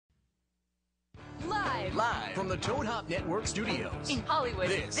Live from the Toad Hop Network studios. In Hollywood,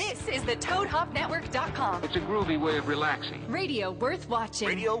 this is the ToadHopNetwork.com. It's a groovy way of relaxing. Radio worth watching.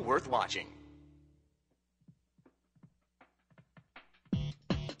 Radio worth watching.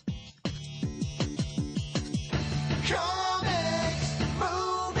 Comics,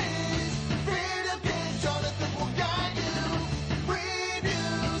 movies, video games, Jonathan will guide you.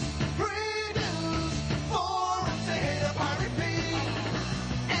 Reviews, previews, forums to hit up, I repeat.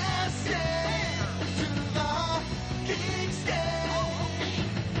 Escape to the Geekscape.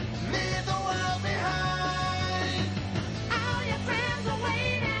 Leave the world behind. All your friends are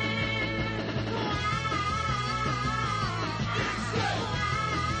waiting. Geekscape.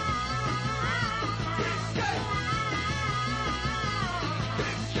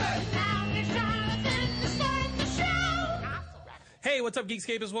 Hey, what's up,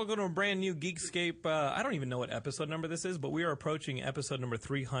 Geekscapists? Welcome to a brand new Geekscape. I don't even know what episode number this is, but we are approaching episode number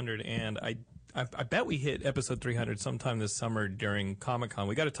 300, and I bet we hit episode 300 sometime this summer during Comic-Con.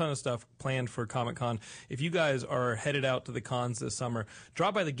 We got a ton of stuff planned for Comic-Con. If you guys are headed out to the cons this summer,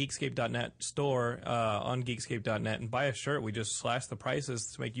 drop by the Geekscape.net store on Geekscape.net and buy a shirt. We just slashed the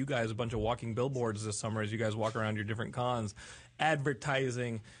prices to make you guys a bunch of walking billboards this summer as you guys walk around your different cons,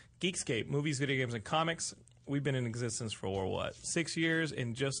 advertising Geekscape, movies, video games, and comics. We've been in existence for, what, 6 years,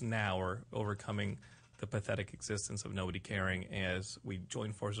 and just now we're overcoming the pathetic existence of nobody caring as we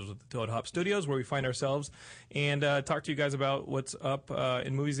join forces with the Toad Hop Studios, where we find ourselves, and talk to you guys about what's up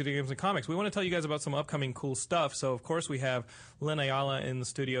in movies, video games, and comics. We want to tell you guys about some upcoming cool stuff. So, of course, we have Lynn Ayala in the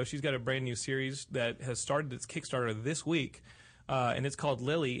studio. She's got a brand new series that has started its Kickstarter this week, and it's called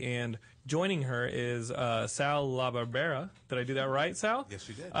Lily, and joining her is Sal LaBarbera. Did I do that right, Sal? Yes,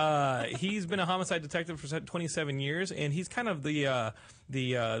 you did. He's been a homicide detective for 27 years, and he's kind of the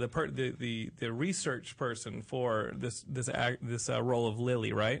research person for this role of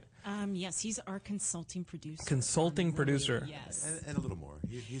Lily, right? Yes, he's our consulting producer. Consulting producer. Yes. And a little more.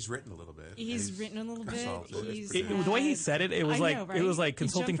 He's written a little bit. He's written a little bit. The way he said it, it was I like know, right? it was like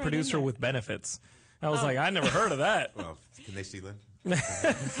consulting producer with benefits. I was like, I never heard of that. Well, can they steal it?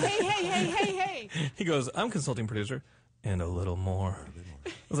 Hey. He goes, I'm consulting producer, and a little more.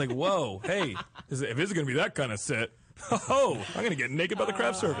 I was like, whoa, hey, if it's going to be that kind of set, I'm going to get naked by the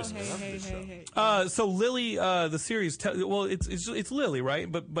craft service. Hey. So Lily, the series, it's Lily,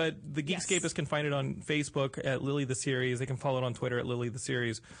 right? But the Geekscapists can find it on Facebook at Lily the Series. They can follow it on Twitter at Lily the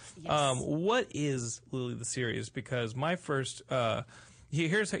Series. Yes. What is Lily the Series? Because my first...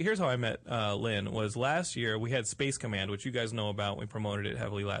 Here's how I met Lynn. Was last year we had Space Command, which you guys know about. We promoted it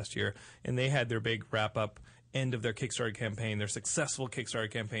heavily last year, and they had their big wrap-up end of their Kickstarter campaign, their successful Kickstarter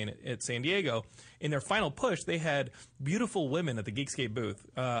campaign at San Diego. In their final push, they had beautiful women at the Geekscape booth.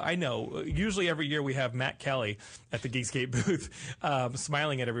 I know, usually every year we have Matt Kelly at the Geekscape booth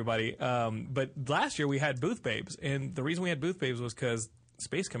smiling at everybody, but last year we had booth babes, and the reason we had booth babes was because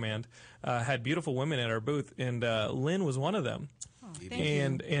Space Command had beautiful women at our booth, and Lynn was one of them.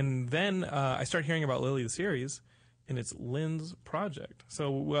 And then I started hearing about Lily the Series, and it's Lynn's project.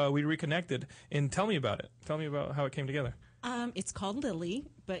 So we reconnected, and tell me about it. Tell me about how it came together. It's called Lily,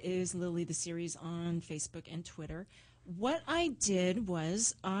 but it is Lily the Series on Facebook and Twitter. What I did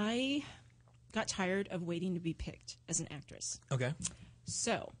was I got tired of waiting to be picked as an actress. Okay.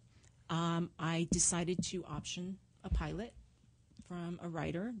 So I decided to option a pilot from a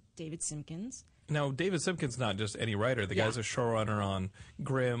writer, David Simkins. Now, David Simkins not just any writer. The guy's a showrunner on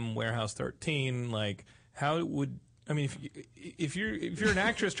Grimm, Warehouse 13. Like, how would if you're an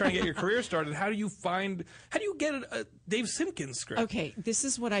actress trying to get your career started, how do you get a Dave Simkins script? Okay, this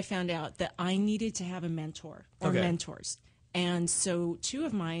is what I found out, that I needed to have a mentor or mentors, and so two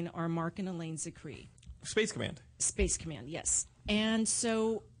of mine are Mark and Elaine Zicree. Space Command, yes. And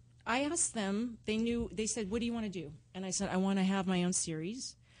so I asked them. They said, "What do you want to do?" And I said, "I want to have my own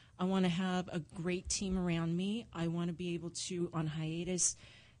series. I want to have a great team around me. I want to be able to, on hiatus,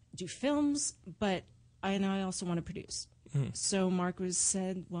 do films, but I also want to produce." So Mark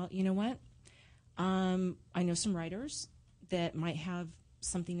said, "Well, you know what? I know some writers that might have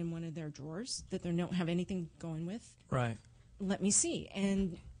something in one of their drawers that they don't have anything going with. Right. Let me see."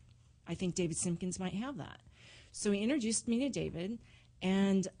 And I think David Simkins might have that. So he introduced me to David,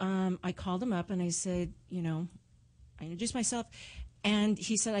 and I called him up and I said, I introduced myself. And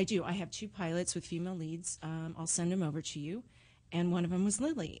he said, I do. I have 2 pilots with female leads. I'll send them over to you. And one of them was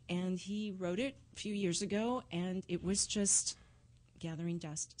Lily. And he wrote it a few years ago, and it was just gathering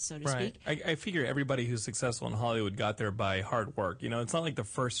dust, so to Right. speak. I figure everybody who's successful in Hollywood got there by hard work. You know, it's not like the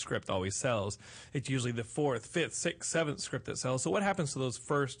first script always sells. It's usually the fourth, fifth, sixth, seventh script that sells. So what happens to those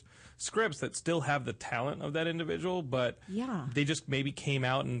first scripts that still have the talent of that individual, but Yeah. they just maybe came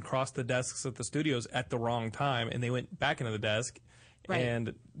out and crossed the desks at the studios at the wrong time, and they went back into the desk. Right.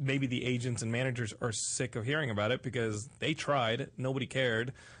 And maybe the agents and managers are sick of hearing about it because they tried, nobody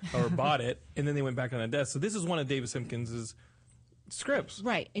cared, or bought it, and then they went back on the desk. So this is one of David Simkins' scripts.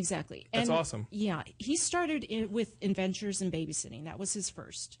 Right, exactly. That's And, awesome. Yeah, he started with Adventures in Babysitting. That was his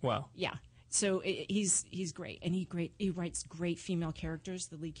first. Wow. Yeah. So he's great, and he writes great female characters,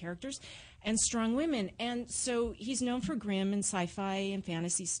 the lead characters, and strong women. And so he's known for Grimm and sci-fi and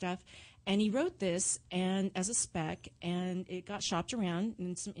fantasy stuff. And he wrote this and as a spec, and it got shopped around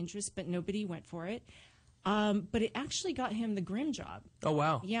and some interest, but nobody went for it. But it actually got him the Grimm job. Oh,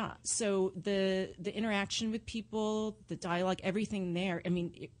 wow. Yeah. So the interaction with people, the dialogue, everything there. I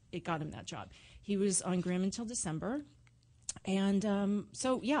mean, it got him that job. He was on Grimm until December, and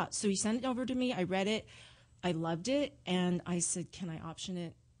so he sent it over to me. I read it, I loved it, and I said, "Can I option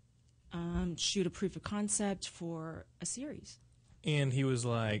it? Shoot a proof of concept for a series." And he was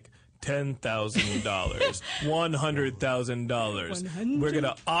like, $10,000, $100,000. We're going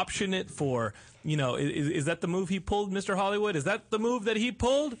to option it for, you know, is that the move he pulled, Mr. Hollywood? Is that the move that he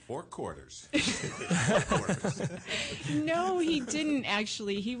pulled? 4 quarters. 4 quarters. No, he didn't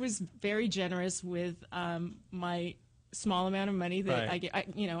actually. He was very generous with my small amount of money that Right. I get. I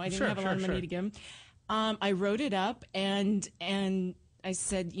didn't Sure, have a lot of sure, money sure. to give him. I wrote it up, and I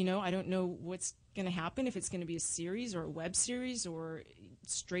said, I don't know what's going to happen, if it's going to be a series or a web series or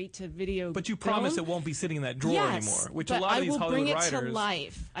straight to video. But you promise film. it won't be sitting in that drawer Yes, anymore, which but a lot of these I will Hollywood bring it writers. to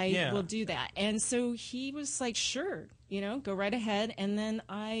life. I Yeah. will do that. And so he was like, sure, go right ahead. And then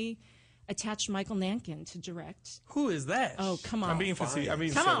I attached Michael Nankin to direct. Who is that? Oh, come on. I'm being silly. Come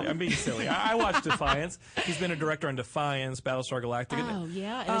silly. on. I'm being silly. I watched Defiance. He's been a director on Defiance, Battlestar Galactica. Oh,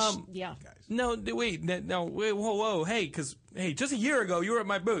 yeah. And yeah. No, wait, whoa, hey, just a year ago you were at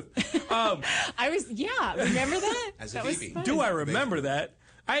my booth. I was, remember that? As a that was DB. fun. Do I remember that?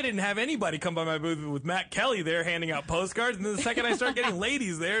 I didn't have anybody come by my booth with Matt Kelly there handing out postcards, and then the second I start getting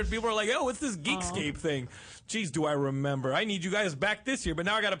ladies there, people are like, "Oh, what's this Geekscape thing?" Jeez, do I remember? I need you guys back this year, but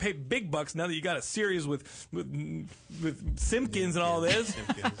now I got to pay big bucks now that you got a series with Simkins and all this.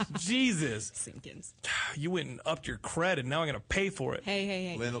 Simkins. Jesus, Simkins. you went and upped your credit, and now I'm going to pay for it.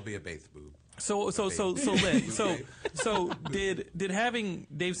 Hey. Lynn will be a Bath boob. So, Lynn, so did having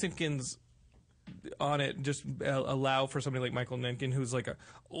Dave Simkins on it just allow for somebody like Michael Nankin, who's like a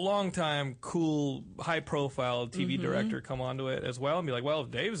longtime, cool, high-profile TV director, come onto it as well and be like, well,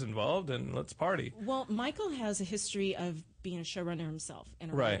 if Dave's involved, then let's party. Well, Michael has a history of being a showrunner himself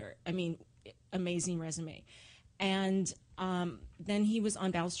and a Right. writer. I mean, amazing resume. And then he was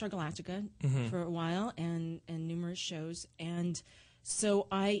on Battlestar Galactica for a while and numerous shows. And so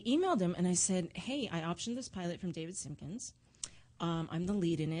I emailed him and I said, hey, I optioned this pilot from David Simkins. I'm the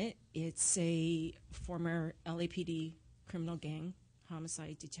lead in it. It's a former LAPD criminal gang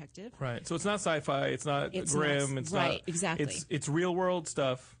homicide detective. Right. So it's not sci-fi. It's not It's Grimm. not- It's right, not, exactly. It's real-world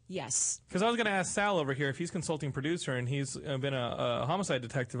stuff. Yes. Because I was going to ask Sal over here if he's consulting producer and he's been a homicide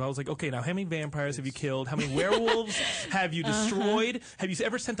detective. I was like, okay, now how many vampires have you killed? How many werewolves have you destroyed? Have you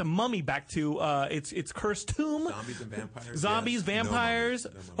ever sent a mummy back to its cursed tomb? Zombies and vampires. Zombies, yes. vampires.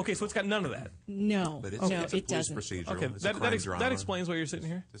 No mummies. No Okay, so it's got none of that. No. But it's, no, it's a it police doesn't. procedural. Okay, It's a crime drama. that explains why you're sitting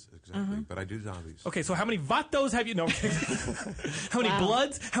here. Exactly. But I do zombies. Okay, so how many Vatos have you? No. How many Wow.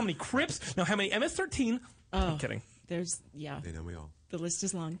 Bloods? How many Crips? No, how many MS-13? I'm kidding. There's, They know me all. the list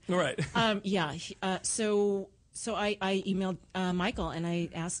is long. All right. So I emailed Michael and I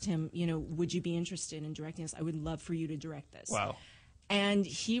asked him, would you be interested in directing this? I would love for you to direct this. Wow. And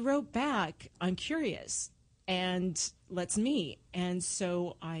he wrote back, I'm curious, and let's meet. And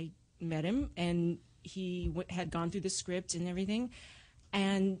so I met him, and he had gone through the script and everything,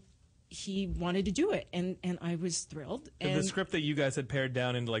 and he wanted to do it, and I was thrilled. The And script that you guys had pared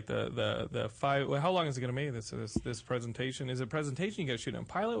down into like the 5. Well, how long is it going to make this presentation? Is it a presentation? You guys shooting a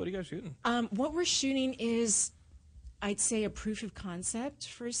pilot? What are you guys shooting? what we're shooting is, I'd say, a proof of concept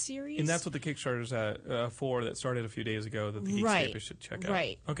for a series. And that's what the Kickstarter's for that started a few days ago that the Geekscape Right, should check out.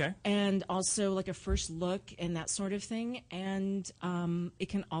 right. Okay. And also like a first look and that sort of thing. And it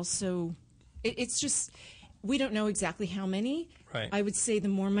can also, it's just, we don't know exactly how many. Right. I would say the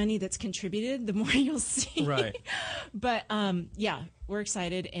more money that's contributed, the more you'll see. Right. But yeah, we're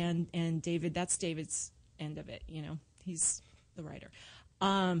excited. And David, that's David's end of it. He's the writer.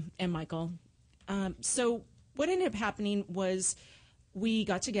 And Michael. So what ended up happening was we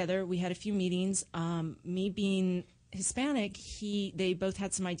got together. We had a few meetings. Me being Hispanic, they both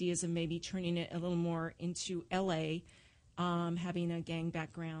had some ideas of maybe turning it a little more into L.A., having a gang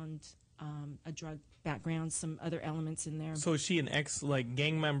background, a drug background, some other elements in there. So is she an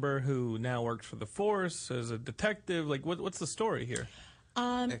gang member who now works for the force as a detective? Like, what's the story here?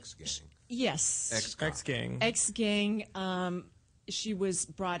 Ex-gang. Yes. Ex-gang. Ex-gang. She was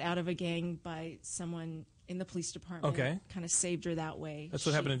brought out of a gang by someone in the police department. Okay. Kind of saved her that way. That's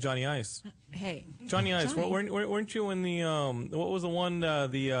what happened to Johnny Ice. Hey. Johnny Ice, Johnny. weren't you in the what was the one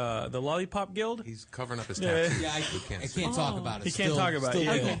the Lollipop Guild? He's covering up his tattoos. Yeah, I can't talk about it. He can't talk about it. Still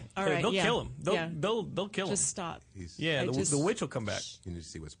Yeah. Okay. All right. They'll yeah. kill him. Yeah. They'll kill him. Just stop. Yeah, the witch will come back. You need to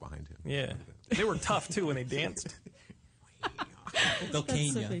see what's behind him. Yeah, they were tough too when they danced. They'll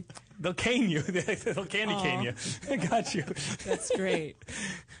cane so you. big. They'll cane you. They'll candy cane you. I got you, That's great.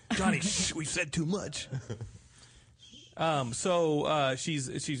 Johnny. Shh, we said too much. So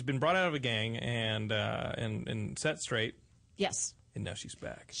she's been brought out of a gang and set straight, Yes. and now she's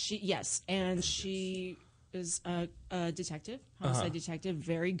back. Yes, and she is a detective, homicide detective,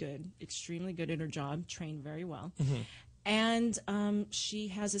 very good, extremely good at her job, trained very well. And she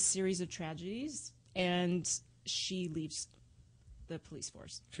has a series of tragedies, and she leaves the police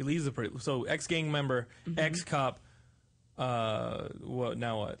force. She leaves so ex-gang member, ex-cop. What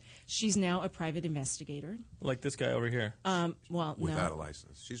now? What? She's now a private investigator. Like this guy over here. Well, Without no. a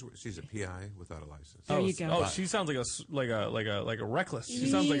license. She's a PI without a license. There you go. Oh, she sounds like a reckless. She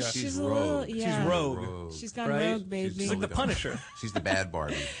sounds like a. She's rogue. a little, yeah. She's rogue. She's gone Right? rogue, baby. She's like the Punisher. She's the bad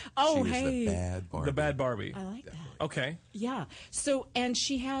Barbie. Oh, she hey. is the bad Barbie. The bad Barbie. I like that. Okay. Yeah. So, and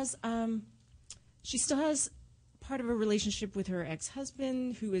she has, she still has part of a relationship with her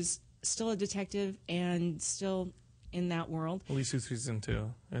ex-husband, who is still a detective and still in that world. At least through season 2,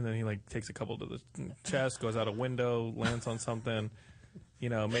 and then he takes a couple to the chest, goes out a window, lands on something.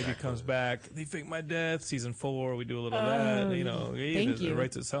 Maybe comes back. They fake my death. Season 4, we do a little of that. thank you. It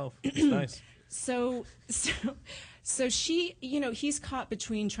writes itself. It's nice. So she, he's caught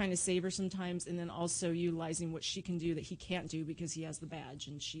between trying to save her sometimes and then also utilizing what she can do that he can't do because he has the badge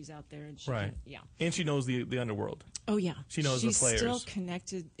and she's out there and she Right. can, yeah. And she knows the underworld. Oh yeah. She knows the She's players. still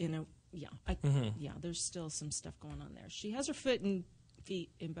connected in a yeah. There's still some stuff going on there. She has her foot and feet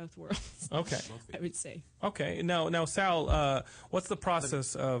in both worlds. Okay. I would say. Okay. Now, Sal, what's the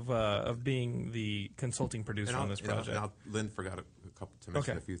process of being the consulting producer on this project? Lynn forgot to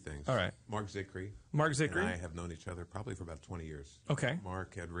mention Okay. a few things. All right. Mark Zickery. Mark Zickery. And I have known each other probably for about 20 years. Okay.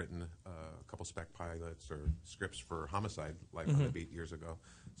 Mark had written a couple spec pilots or scripts for Homicide, Life on the Beat, years ago.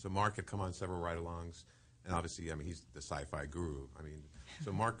 So Mark had come on several ride-alongs. And obviously, he's the sci-fi guru.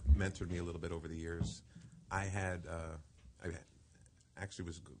 So Mark mentored me a little bit over the years. I actually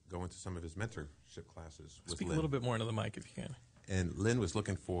was going to some of his mentorship classes with Speak Lynn. a little bit more into the mic if you can. And Lynn was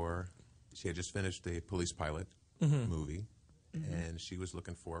looking she had just finished a police pilot movie, and she was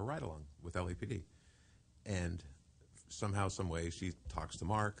looking for a ride-along with LAPD. And somehow, some way, she talks to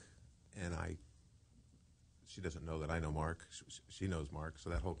Mark, and she doesn't know that I know Mark. She knows Mark, so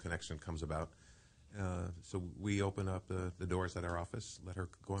that whole connection comes about. So we open up the doors at our office, let her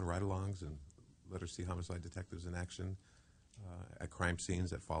go on ride-alongs, and let her see homicide detectives in action at crime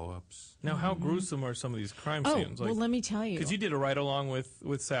scenes, at follow-ups. Now, how gruesome are some of these crime Oh, scenes? well, let me tell you. Because you did a ride-along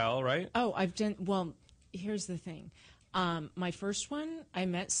with Sal, right? Oh, I've done. Well, here's the thing. My first one, I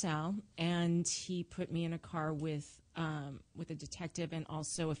met Sal, and he put me in a car with a detective and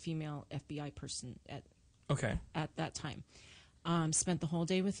also a female FBI person at that time. Spent the whole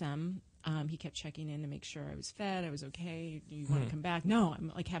day with them. He kept checking in to make sure I was fed, I was okay. Do you want to come back? No,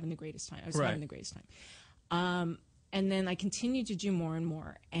 I'm having the greatest time. I was having the greatest time. And then I continued to do more and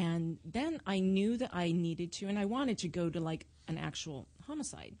more. And then I knew that I needed to, and I wanted to go to an actual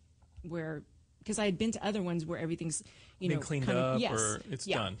homicide because I had been to other ones where everything's, Been cleaned up or it's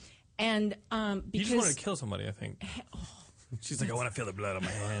done. And You because just wanted to kill somebody, I think. She's like, I want to feel the blood on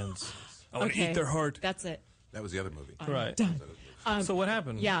my hands. I want to okay, eat their heart. That's it. That was the other movie. Right. Done. So what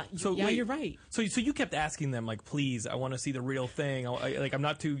happened? Yeah, So yeah, wait, you're right. So you kept asking them please, I want to see the real thing. I'm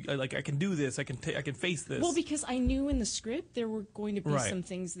not too I can do this. I can face this. Well, because I knew in the script there were going to be Right. some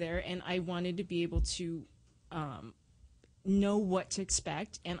things there, and I wanted to be able to know what to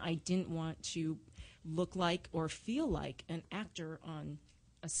expect, and I didn't want to look like or feel like an actor on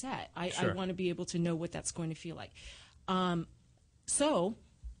a set. I want to be able to know what that's going to feel like. So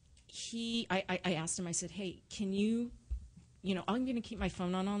I asked him, I said, hey, can you, I'm going to keep my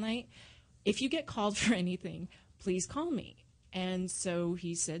phone on all night. If you get called for anything, please call me. And so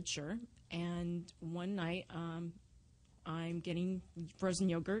he said, sure. And one night, I'm getting frozen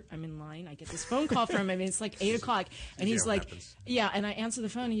yogurt. I'm in line. I get this phone call from him. It's 8 o'clock. And he's like, happens. yeah. And I answer the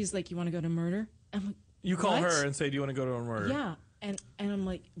phone. And he's like, you want to go to murder? I'm like, You call What? her and say, "Do you want to go to a murder?" Yeah, and I'm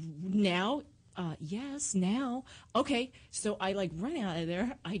like, now, yes, now, okay. So I like run out of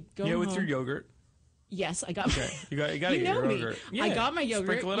there. I go Yeah, with home. your yogurt. Yes, I got. Okay, you got to You get know your me. yogurt. I Yeah, got my yogurt.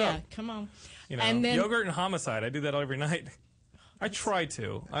 Sprinkle it yeah, up. come on. You know, And then yogurt and homicide. I do that every night. I try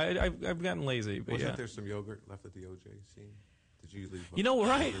to. I've gotten lazy, but Wasn't yeah. there some yogurt left at the OJ scene? Did you leave? You know,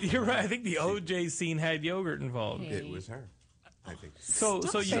 right? yogurt You're behind? right. I think the OJ scene had yogurt involved. Hey. It was her. I think. So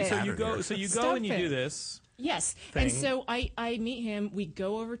Stop you it. go Stop and you it. do this. yes, thing. and so I meet him. We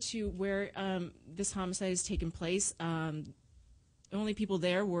go over to where this homicide has taken place. The only people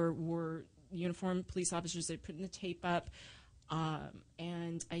there were uniformed police officers. They're putting the tape up,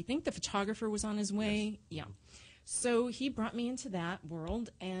 and I think the photographer was on his way. Yeah, so he brought me into that world,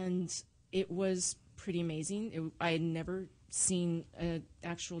 and it was pretty amazing. I had never seen an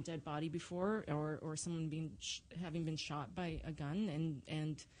actual dead body before, or someone having been shot by a gun,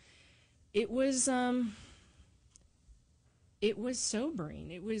 and it was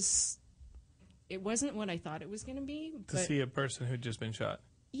sobering. It wasn't what I thought it was going to be. To But see a person who'd just been shot.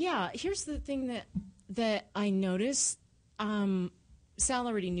 yeah, here's the thing that I noticed. Sal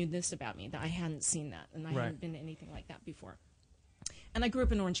already knew this about me, that I hadn't seen that, and I Right. hadn't been to anything like that before. And I grew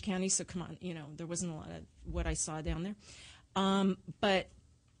up in Orange County, so come on, there wasn't a lot of what I saw down there. But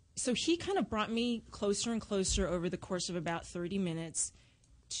so he kind of brought me closer and closer over the course of about 30 minutes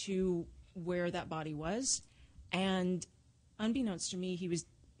to where that body was. And unbeknownst to me, he was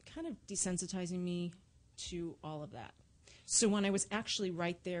kind of desensitizing me to all of that. So when I was actually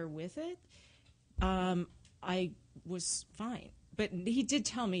right there with it, I was fine. But he did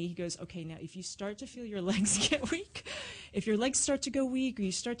tell me, he goes, okay, now if you start to feel your legs get weak, if your legs start to go weak or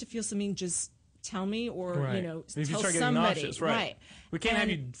you start to feel something, just tell me or, Right. If If you tell start getting somebody. nauseous, right. We can't have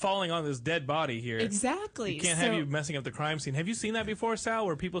you falling on this dead body here. Exactly. We can't have you messing up the crime scene. Have you seen that before, Sal,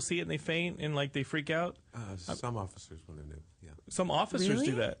 where people see it and they faint and like they freak out? Some officers when they're new. Yeah. Some officers Really?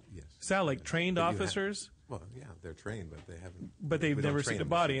 do that. Yes. Sal, like trained But you have- officers, Well, yeah, they're trained, but they haven't. but they've we don't never train seen the them to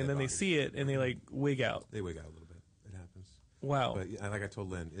body, see and dead then they bodies. see it and they like wig out. They wig out a little bit. It happens. Wow. But yeah, like I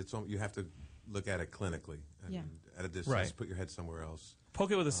told Lynn, you have to look at it clinically. Yeah. At a distance, Right. put your head somewhere else. Poke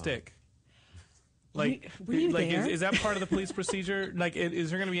it with a stick. Like, were you like there? is that part of the police procedure? Like, is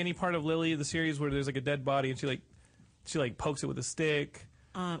there going to be any part of Lily, the series, where there's like a dead body and she pokes it with a stick,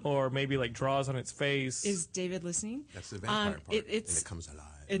 or maybe like draws on its face? Is David listening? That's the vampire part, and it's it comes alive.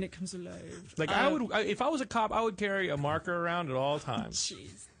 and it comes alive. Like if I was a cop, I would carry a marker around at all times.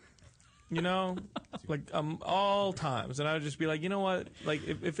 Jeez. Like all times, and I would just be like, you know what? Like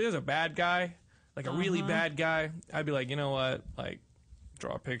if there's a bad guy, like a really bad guy, I'd be like, you know what? Like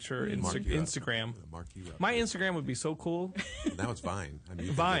draw a picture, Mark you up. Instagram. Mark you up. My Instagram would be so cool. Now it's Vine. I mean, you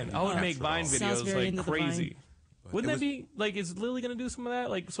can Vine. get- I would capture make it Vine all. Sal's videos very like into the crazy. But Wouldn't it that be like? Is Lily gonna do some of that,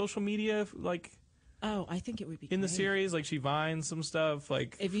 like social media, like Oh, I think it would be in the great. series? Like she vines some stuff,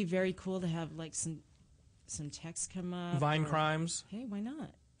 like It'd be very cool to have like some text come up. Vine or- crimes, Hey, why not?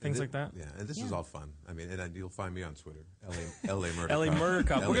 things like that. Yeah, and this is Yeah. all fun. I mean, and you'll find me on Twitter, LA Murder LA Cop. Murder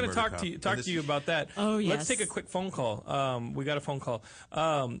Cop. We're LA going to Murder talk Cop. to you, And talk this- to you about that. Oh, Let's yes. take a quick phone call. We got a phone call.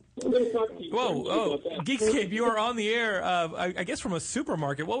 Whoa, Geekscape, you are on the air. I guess from a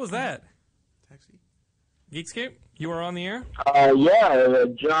supermarket. What was that? Taxi. Geekscape, you are on the air. Yeah,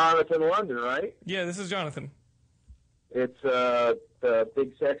 Jonathan London, right? Yeah, this is Jonathan. It's the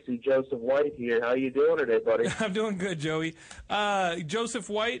big sexy Joseph White here. How you doing today, buddy? I'm doing good, Joey. Joseph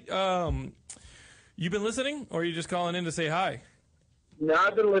White, you been listening, or are you just calling in to say hi? No,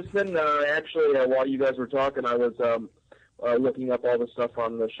 I've been listening. Actually, while you guys were talking, I was looking up all the stuff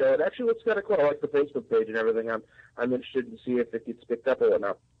on the show. It actually looks kind of cool. I like the Facebook page and everything. I'm interested to see if it gets picked up or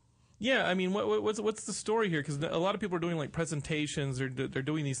whatnot. Yeah, I mean, what's the story here? Because a lot of people are doing like presentations. They're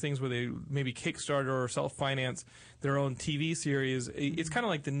doing these things where they maybe Kickstarter or self-finance their own TV series. It's kind of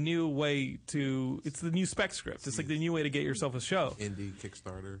like the new way to. It's the new spec script. It's like the new way to get yourself a show. Indie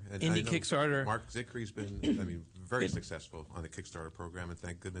Kickstarter. And Indie I know Kickstarter. Mark Zickry's been, very successful on the Kickstarter program, and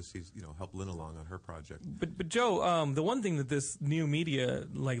thank goodness he's, helped Lynn along on her project. But Joe, the one thing that this new media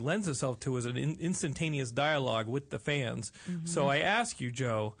like lends itself to is an instantaneous dialogue with the fans. So I ask you,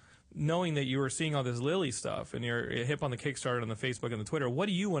 Joe, knowing that you were seeing all this Lily stuff and you're hip on the Kickstarter, on the Facebook, and the Twitter, what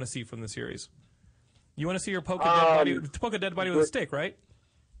do you want to see from the series? You want to see her poke a dead body with a stick, right?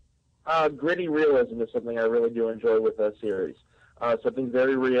 Gritty realism is something I really do enjoy with the series. Something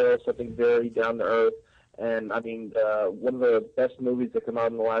very real, something very down to earth. And I mean, one of the best movies that came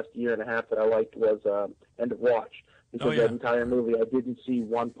out in the last year and a half that I liked was End of Watch. Because that entire movie, I didn't see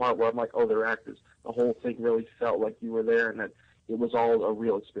one part where I'm like, oh, they're actors. The whole thing really felt like you were there, and that it was all a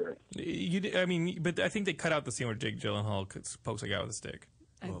real experience. But I think they cut out the scene where Jake Gyllenhaal pokes a guy with a stick.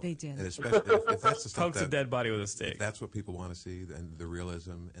 They did. And especially if that's the stuff Pokes a dead body with a stick. If that's what people want to see, and the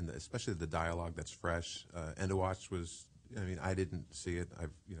realism, and especially the dialogue that's fresh. End of Watch was. I mean, I didn't see it.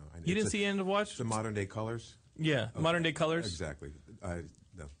 You didn't see End of Watch? The modern day colors. Yeah, modern day colors. Exactly.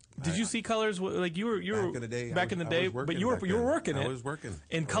 No. Did you see Colors? Like you were back in the day? Back in the day, but you were working it. I was working.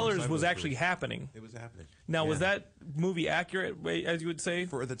 And Colors was actually happening. It was happening. Now, was that movie accurate, as you would say?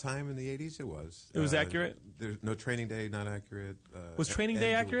 For the time in the 80s, it was. It was accurate? There's no Training Day, not accurate. Was Training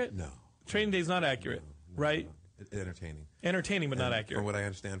Day accurate? No. Training Day is not accurate, right? Entertaining. Entertaining, but not accurate. From what I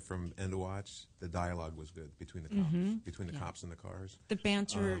understand from End of Watch, the dialogue was good between the cops, between the cops and the cars. The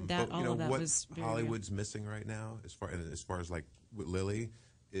banter, But, all of that what was very Hollywood's missing right now, as far as like with Lily,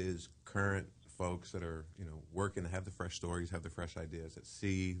 is current folks that are working, have the fresh stories, have the fresh ideas, that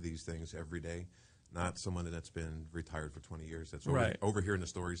see these things every day. Not someone that's been retired for 20 years. That's overhearing the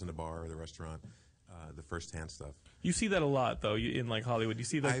stories in the bar or the restaurant, the first-hand stuff. You see that a lot, though, in like Hollywood. You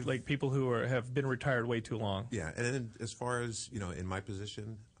see that like people who have been retired way too long. Yeah, and then as far as in my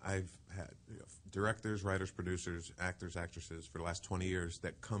position, I've had directors, writers, producers, actors, actresses for the last 20 years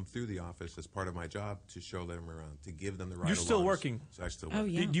that come through the office as part of my job to show them around, to give them the right. You're still working. So I still work. Oh,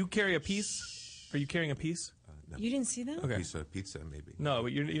 yeah. Do you carry a piece? Are you carrying a piece? No. You didn't see that? A piece of pizza, maybe. No,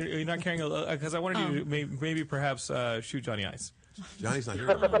 but you're not carrying because I wanted you to maybe perhaps shoot Johnny Ice. Johnny's not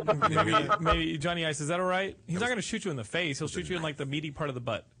here. Maybe Johnny Ice. Is that all right? He's not going to shoot you in the face. He'll shoot you in like the meaty part of the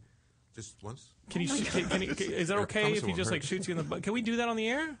butt. Just once. Can you? Is that okay if he just like shoots you in the butt? Can we do that on the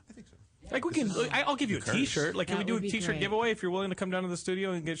air? I think so. Like we can. I'll give you a T-shirt. Like, can we That do a would be T-shirt great. giveaway if you're willing to come down to the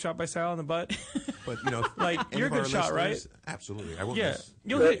studio and get shot by Sal in the butt? But like any you're a of our good shot, right? listeners, absolutely. I won't Yeah, miss.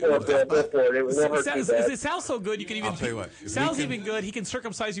 you'll Go hit. for it, Bill. Go for it. It won't hurt too bad. Sal's so good. You can even. I'll tell you what, if Sal's we can- even good. He can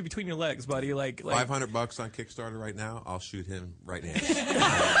circumcise you between your legs, buddy. Like $500 on Kickstarter right now. I'll shoot him right now.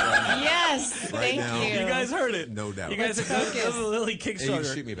 Yes, Right thank now. you. You guys heard it. No doubt. You guys Let's heard focus. the Lily And you can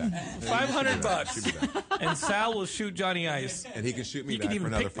Kickstarter. shoot me back. $500, Shoot me back. and Sal will shoot Johnny Ice. And he can shoot me You back can for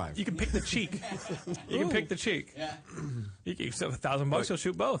even another pick. $5. You can pick the cheek. You can pick the cheek. Yeah. You can $1,000. He'll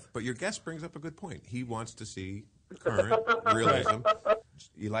shoot both. But your guest brings up a good point. He wants to see current realism.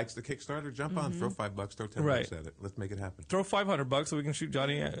 He likes the Kickstarter. Jump on, throw $5, throw $10 Right. at it. Let's make it happen. Throw $500 so we can shoot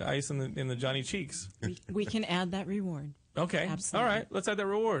Johnny Ice in the Johnny cheeks. We can add that reward. Okay. Absolutely. All right. Let's add that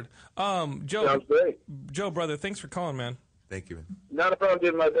reward. Sounds Joe, great. brother, thanks for calling, man. Thank you, man. Not a problem.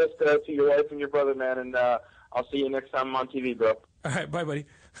 Giving my best to your wife and your brother, man, and I'll see you next time I'm on TV, bro. All right. Bye, buddy.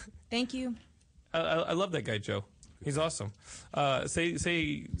 Thank you. I love that guy, Joe. He's awesome.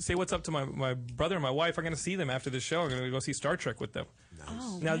 Say what's up to my brother and my wife. I'm going to see them after this show. I'm going to go see Star Trek with them.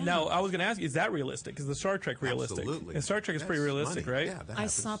 Oh, Now, I was going to ask you, is that realistic? Is the Star Trek realistic? Absolutely. And Star Trek is pretty That's realistic, money. right? Yeah, that I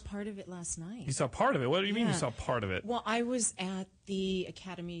happens. saw part of it last night. You saw part of it. What do you mean you Yeah. saw part of it? Well, I was at the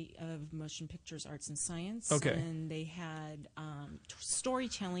Academy of Motion Pictures Arts and Science. Okay. And they had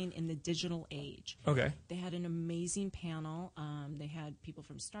storytelling in the digital age. Okay. They had an amazing panel. They had people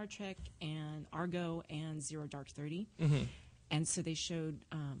from Star Trek and Argo and Zero Dark 30. Mm-hmm. And so they showed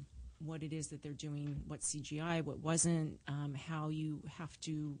what it is that they're doing, what CGI, what wasn't, how you have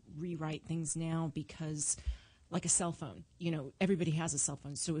to rewrite things now because, like a cell phone, everybody has a cell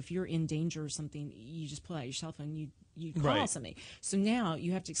phone. So if you're in danger or something, you just pull out your cell phone, you call Right. somebody. So now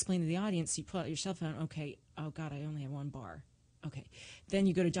you have to explain to the audience, you pull out your cell phone, okay, oh God, I only have one bar. Okay. Then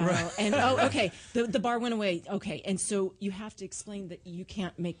you go to dial, and okay, the bar went away. Okay. And so you have to explain that you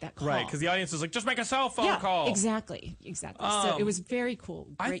can't make that call. Right, because the audience is like, just make a cell phone yeah, call. Exactly. So it was very cool.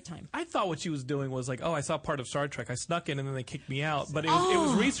 Great time. I thought what she was doing was like, oh, I saw part of Star Trek. I snuck in and then they kicked me out. But it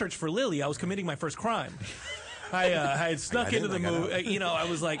was research for Lily. I was committing my first crime. I had snuck into the movie. I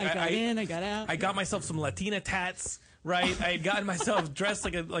was like, I got in, I got out. I got myself some Latina tats. Right, I had gotten myself dressed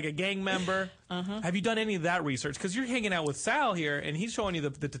like a gang member. Have you done any of that research? Because you're hanging out with Sal here, and he's showing you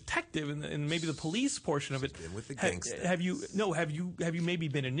the detective and maybe the police portion of it. Been with the gangsters. Have you maybe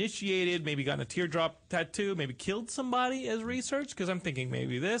been initiated? Maybe gotten a teardrop tattoo? Maybe killed somebody as research? Because I'm thinking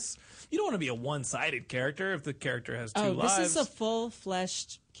maybe this. You don't want to be a one-sided character if the character has two lives. This is a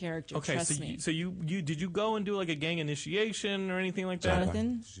full-fleshed character. Okay, trust me. so you did you go and do like a gang initiation or anything like that?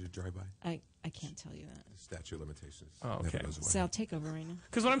 Jonathan? Did you drive by? I can't tell you that. Statute of limitations. Oh, okay. Never goes away. Sal, take over right now.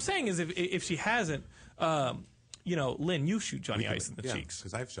 Because what I'm saying is, if she hasn't, Lynn, you shoot Johnny Ice in the cheeks,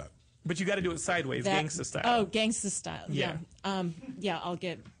 because I've shot. but you got to do it sideways, gangsta style. Oh, gangsta style. Yeah. Yeah. I'll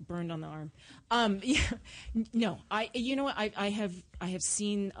get burned on the arm. Yeah. No, you know what? I have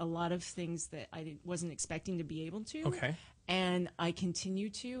seen a lot of things that I wasn't expecting to be able to. Okay. And I continue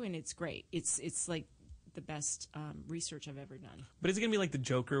to, and it's great. It's like the best research I've ever done. But is it gonna be like the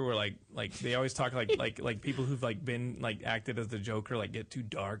Joker, where like they always talk like people who've been acted as the Joker get too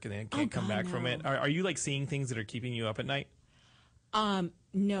dark and then can't come back from it? Are you seeing things that are keeping you up at night?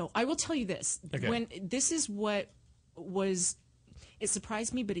 No, I will tell you this. Okay. When this is what was, it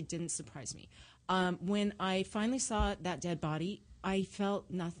surprised me, but it didn't surprise me. When I finally saw that dead body, I felt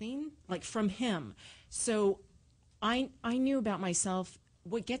nothing like from him. So I knew about myself.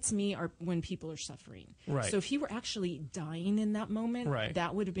 What gets me are when people are suffering. Right. So if he were actually dying in that moment, Right.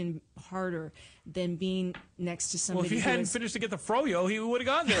 that would have been harder than being next to Well, somebody. if you who hadn't was, finished to get the froyo, he would have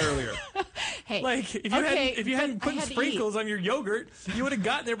gotten there earlier. hey, Like if you okay, hadn't but I put had to sprinkles eat. on your yogurt, you would have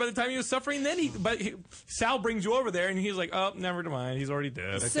gotten there by the time he was suffering. Then Sal brings you over there, and he's like, "Oh, never mind, he's already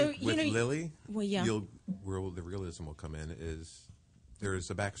dead." I So, think you with know, Lily, well, yeah. where the realism will come in is there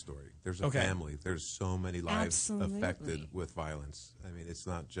is a backstory. There's a Okay. family. There's so many lives affected Absolutely. with violence. I mean, it's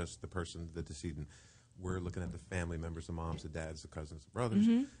not just the person, the decedent. We're looking at the family members, the moms, the dads, the cousins, the brothers,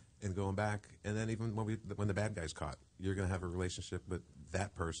 Mm-hmm. and going back. And then even when the bad guy's caught, you're going to have a relationship with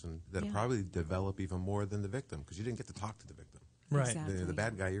that person that Yeah. probably develop even more than the victim because you didn't get to talk to the victim. Right. Exactly. The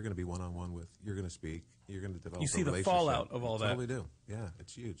bad guy, you're going to be one-on-one with. You're going to speak. You're going to develop. You see a the relationship. fallout of all You that. Totally do. Yeah,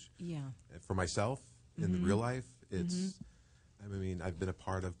 it's huge. Yeah. For myself, in the real life, it's. Mm-hmm. I mean, I've been a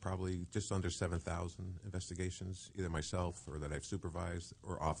part of probably just under 7,000 investigations, either myself or that I've supervised,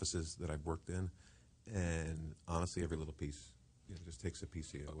 or offices that I've worked in, and honestly, every little piece, just takes a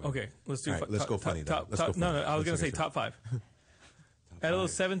piece of you away. Okay, let's do. All right, let's go funny. Top, Let's go no, funny. I was gonna Let's say finish it. top 5. Top Out of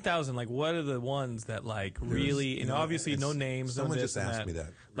those five. 7,000, like what are the ones that like really? And obviously, no names. Someone no this just and asked that. me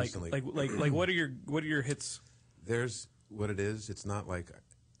that recently. Like what are your hits? There's what it is. It's not like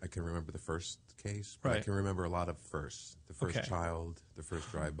I can remember the first case, but I Right. can remember a lot of firsts. The first Okay. child, the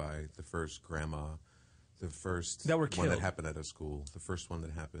first drive-by, the first grandma, the first That were one killed. that happened at a school, the first one that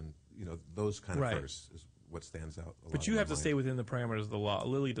happened. Those kind of Right. firsts is what stands out. A lot But you in have my to stay mind. within the parameters of the law.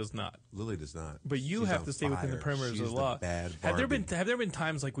 Lily does not. Lily does not. But you She's have on to stay within the fire. parameters She's of the law. Bad Have there Barbie. been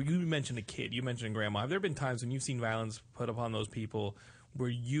times like when you mentioned a kid, you mentioned grandma? Have there been times when you've seen violence put upon those people where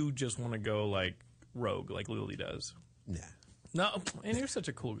you just want to go like rogue, like Lily does? Nah. No, and you're such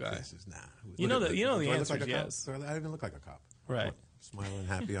a cool guy. This is nah. You know Look the at- do I look answer like is a cop? yes. Do I even look like a cop. Right. Smiling,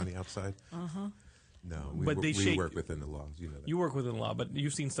 happy on the outside. No, But they we shake- work within the laws. You know that. You work within the law, but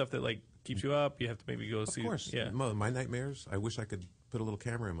you've seen stuff that like keeps you up. You have to maybe go see. Of course. Yeah. My nightmares, I wish I could put a little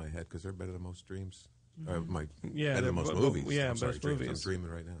camera in my head because they're better than most dreams. Yeah, Better they're than most bo- movies. yeah, I'm sorry, best dreams. movies. I'm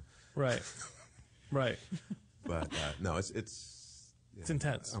dreaming right now. Right. Right. But no, it's It's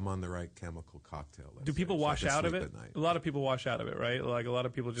intense. I'm on the right chemical cocktail. let's Do people say, so I wash can out of sleep it? at night. A lot of people wash out of it, right? Like a lot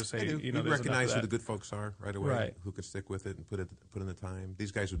of people just say, I do. you know, we there's enough recognize of who that. the good folks are right away, Right. who can stick with it and put in the time.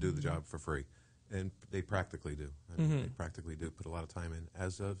 These guys would do the job for free, and they practically do. I mean, They practically do put a lot of time in.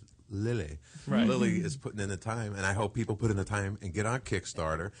 As of Lily, Right. Lily is putting in the time, and I hope people put in the time and get on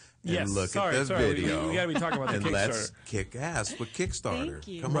Kickstarter and Yes. look Sorry, at the sorry. video. We gotta be talking about the and let's Kickstarter. kick ass with Kickstarter. Thank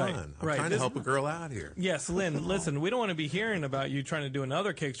you. Come Right, on, I'm right. trying to This- help a girl out here. Yes, Lynn, listen, we don't want to be hearing about you trying to do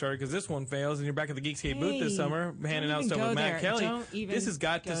another Kickstarter because this one fails and you're back at the Geekscape booth this Hey, summer handing don't out even stuff go with Matt there. Kelly. Don't even This has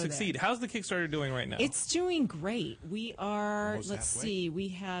got to go succeed. there. How's the Kickstarter doing right now? It's doing great. We are, Almost let's halfway. see, we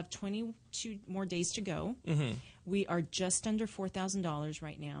have 22 more days to go. Mm-hmm. We are just under $4,000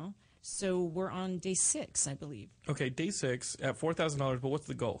 right now. So we're on day 6, I believe. Okay, day 6 at $4,000, but what's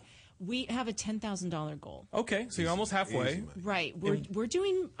the goal? We have a $10,000 goal. Okay, so you're almost halfway. Easy money. Right. We're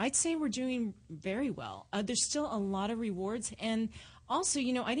doing, I'd say we're doing very well. There's still a lot of rewards. And also,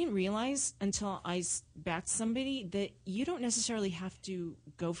 I didn't realize until I backed somebody that you don't necessarily have to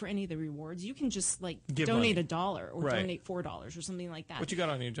go for any of the rewards. You can just Give donate money. $1 or Right. donate $4 or something like that. What you got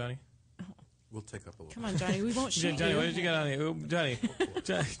on you, Johnny? We'll take up a little. Come on, Johnny. We won't shoot Johnny, you. what did you got on you? Oh, Johnny,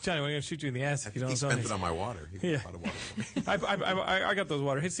 Johnny, we're going to shoot you in the ass if you He don't tell spent me. it on my water. He Yeah. bought a water for me. I got those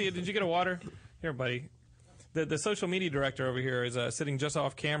water. Hey, see, did you get a water? Here, buddy. The social media director over here is sitting just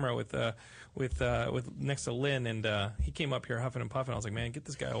off camera with next to Lynn, and he came up here huffing and puffing. I was like, man, get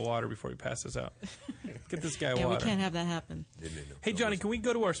this guy a water before he passes out. Get this guy a Yeah, we water. can't have that happen. Hey, Johnny, can we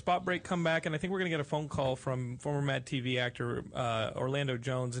go to our spot break, come back, and I think we're going to get a phone call from former Mad TV actor Orlando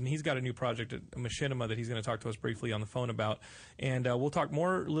Jones, and he's got a new project at Machinima that he's going to talk to us briefly on the phone about. And we'll talk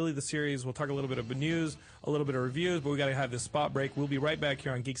more Lily the series. We'll talk a little bit of the news, a little bit of reviews, but we got to have this spot break. We'll be right back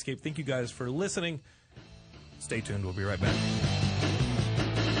here on Geekscape. Thank you guys for listening. Stay tuned. We'll be right back.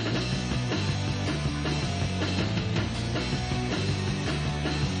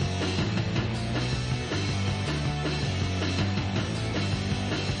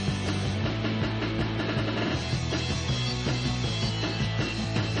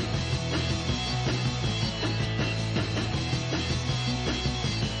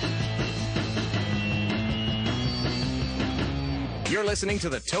 You're listening to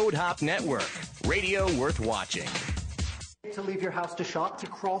the Toad Hop Network, radio worth watching. take to leave your house to shop? To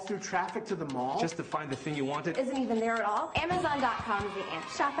crawl through traffic to the mall? Just to find the thing you wanted? Isn't even there at all? Amazon.com is the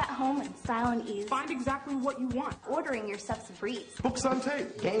answer. Shop at home in style and ease. Find exactly what you want. Ordering your stuff's a breeze. Books on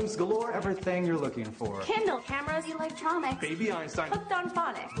tape, games galore, everything you're looking for. Kindle, cameras, electronics. Baby Einstein. Hooked on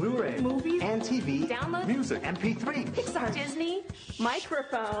phonics. Blu-ray. Movies. And TV. Download. Music. MP3. Pixar. Disney.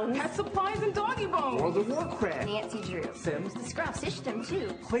 Microphones. Pet supplies and doggy bones. World of Warcraft. Nancy Drew. Sims. The Scruff System,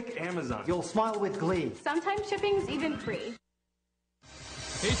 too. Click Amazon. You'll smile with glee. Sometimes shipping's even free.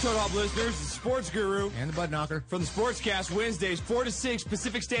 Hey, Toad Hop listeners, the Sports Guru. And the Bud Knocker. From the Sportscast, Wednesdays, 4 to 6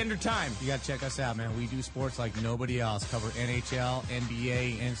 Pacific Standard Time. You got to check us out, man. We do sports like nobody else. Cover NHL,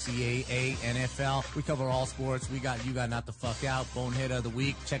 NBA, NCAA, NFL. We cover all sports. You got Not the Fuck Out, Bonehead of the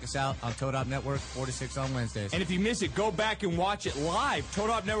Week. Check us out on Toad Hop Network, 4 to 6 on Wednesdays. And if you miss it, go back and watch it live,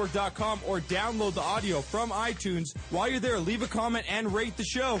 ToadHopNetwork.com, or download the audio from iTunes. While you're there, leave a comment and rate the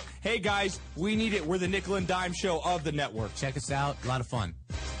show. Hey, guys, we need it. We're the nickel and dime show of the network. Check us out. A lot of fun.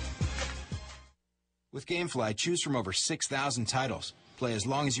 With GameFly, choose from over 6,000 titles. Play as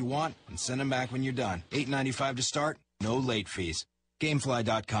long as you want and send them back when you're done. $8.95 to start, no late fees.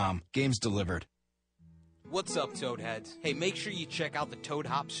 Gamefly.com. Games delivered. What's up, Toadheads? Hey, make sure you check out the Toad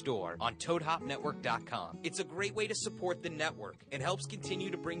Hop store on ToadHopNetwork.com. It's a great way to support the network and helps continue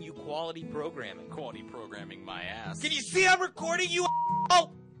to bring you quality programming. Quality programming, my ass. Can you see I'm recording you?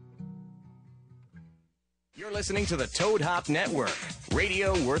 You're listening to the Toad Hop Network,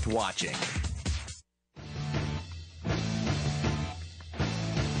 radio worth watching.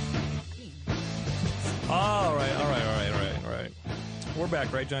 All right. We're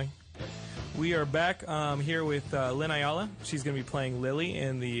back, right, Johnny? We are back here with Lynn Ayala. She's going to be playing Lily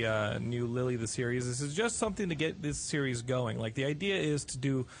in the new Lily the series. This is just something to get this series going. Like, the idea is to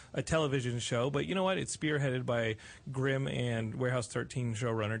do a television show, but you know what? It's spearheaded by Grimm and Warehouse 13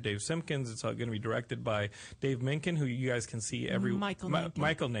 showrunner Dave Simkins. It's going to be directed by Dave Minkin, who you guys can see every... Michael Nankin.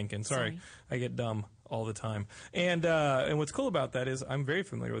 Michael Nankin, sorry. I get dumb all the time. And what's cool about that is I'm very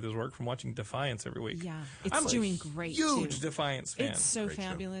familiar with his work from watching Defiance every week. Yeah, it's I'm doing great, huge too. Defiance fan. It's so Great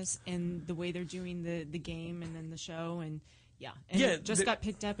fabulous, and the way they're doing the game and then the show, and and it just got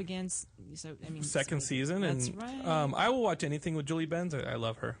picked up again. So I mean, second season, that's and right. I will watch anything with Julie Benz. I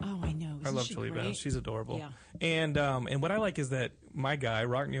love her. Oh, I know. I love she Julie great? Benz. She's adorable. Yeah. And what I like is that my guy,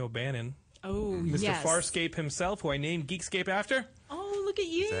 Rockney O'Bannon, Mr. yes. Farscape himself, who I named Geekscape after. Oh, look at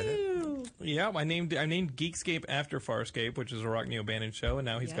you! Yeah, I named Geekscape after Farscape, which is a Rockney O'Bannon show, and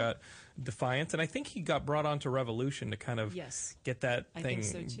now he's got Defiance, and I think he got brought onto Revolution to kind of get that thing. I think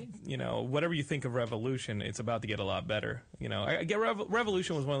so too. You know, whatever you think of Revolution, it's about to get a lot better. You know, I get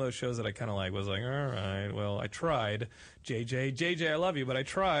Revolution was one of those shows that I kind of was like, all right, well, I tried. JJ, I love you, but I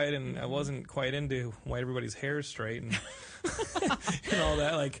tried, and I wasn't quite into why everybody's hair is straight and and all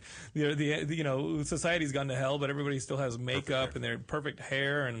that. Like, society's gone to hell, but everybody still has makeup and their perfect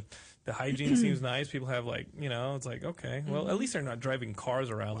hair, and the hygiene seems nice. People have it's like, okay, well, at least they're not driving cars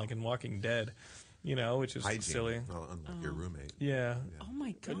around like in Walking Dead, which is hygiene. silly. Well, unlike your roommate. Yeah. Oh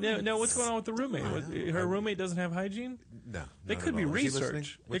my God. No, what's going on with the roommate? Her roommate doesn't have hygiene? No. It could be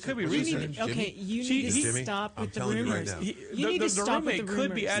research. It could be research. You need to stop with the rumors. You need to stop with the rumors. The roommate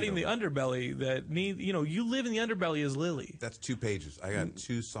could be adding the underbelly that you live in the underbelly as Lily. That's 2 pages. I got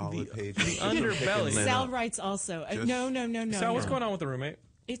 2 solid pages. The underbelly. Sal writes also. No. Sal, what's going on with the roommate?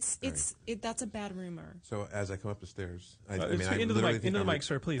 That's a bad rumor. So as I come up the stairs, into the mic,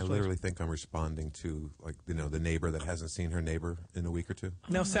 sir, please. I literally think I'm responding to the neighbor that hasn't seen her neighbor in a week or two.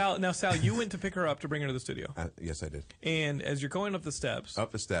 Now, Sal, you went to pick her up to bring her to the studio. Yes, I did. And as you're going up the steps,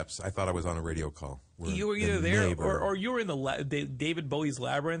 I thought I was on a radio call. You were either there or you were in the David Bowie's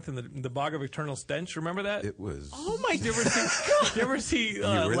Labyrinth in the Bog of Eternal Stench. Remember that? It was. Oh my God! You ever see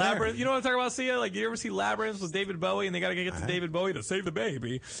Labyrinth? You know what I'm talking about, Sia? Like, you ever see Labyrinth with David Bowie, and they got to get to David Bowie to save the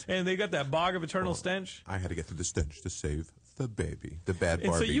baby, and they got that Bog of Eternal Stench. I had to get to the stench to save the baby, the bad Barbie.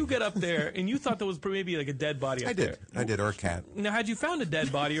 And so you get up there, and you thought there was maybe like a dead body up there. I did, or a cat. Now, had you found a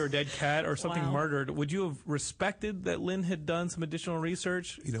dead body or a dead cat or something murdered, would you have respected that Lynn had done some additional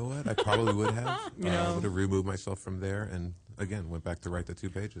research? You know what? I probably would have. I would have removed myself from there, and again went back to write the 2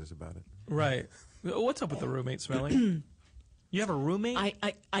 pages about it. Right. What's up with the roommate, Smelly? You have a roommate? Okay.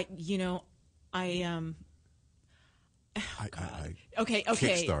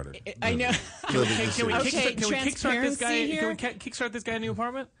 Kickstarter. I know. Can we kickstart this guy? Can we kickstart this guy in the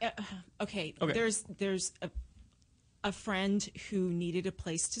apartment? Okay. There's a friend who needed a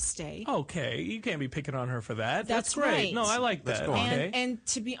place to stay. Okay, you can't be picking on her for that. That's great. Right. No, I like that. And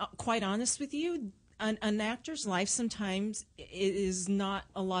to be quite honest with you, an actor's life sometimes is not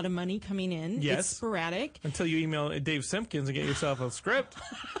a lot of money coming in. Yes. It's sporadic. Until you email Dave Simkins and get yourself a script.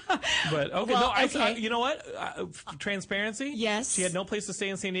 But okay, Well, no, okay. you know what? Transparency. Yes. She had no place to stay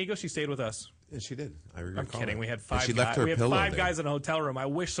in San Diego. She stayed with us. And she did. I recall I'm kidding. that. We had And five. She left her we had pillow five there. guys in a hotel room. I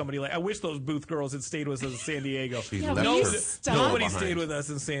wish I wish those booth girls had stayed with us in San Diego. She Yeah, left will you her stop? pillow Nobody behind. stayed with us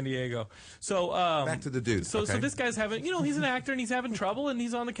in San Diego. So Back to the dude. So okay. this guy's having, he's an actor and he's having trouble and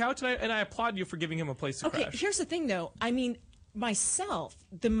he's on the couch and I applaud you for giving him a place to Okay, crash. here's the thing, though. I mean, myself,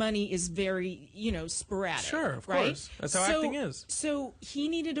 the money is very, sporadic. Sure, of right? course. That's how acting is. So he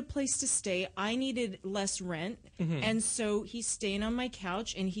needed a place to stay. I needed less rent. Mm-hmm. And so he's staying on my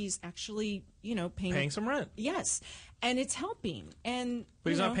couch and he's actually, Paying some rent. Yes. And it's helping. And But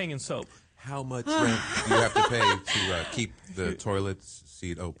he's you not know, paying in soap. How much rent do you have to pay to keep the toilet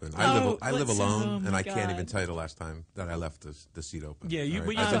seat open? I live alone, and I can't even tell you the last time that I left the seat open. Yeah, all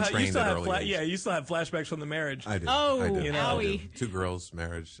right? but I've been trained at have early age. you still have flashbacks from the marriage. I do. Oh, I do. owie. I do. 2 girls,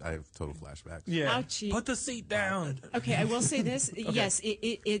 marriage. I have total flashbacks. Yeah. Ouchie. Put the seat down. Okay, I will say this. Yes,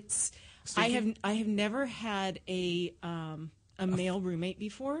 it's. Stinky? I have never had a male roommate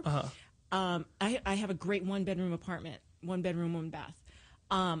before. Uh-huh. I have a great 1-bedroom apartment, 1 bedroom, 1 bath.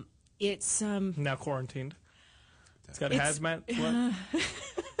 It's Now quarantined. It's got a It's- hazmat.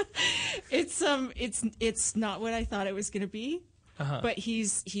 it's not what I thought it was going to be, but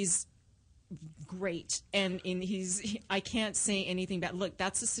he's great, and I can't say anything bad. Look,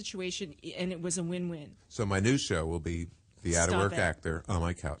 that's a situation, and it was a win-win. So my new show will be the out-of-work Stop it. actor on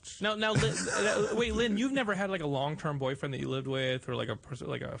my couch. Now, Lynn, wait, Lynn, you've never had like a long-term boyfriend that you lived with, or like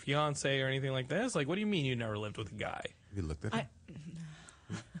a fiance or anything like this? Like, what do you mean you never lived with a guy? Have you looked at him?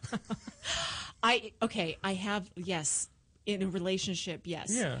 I have, yes, in a relationship,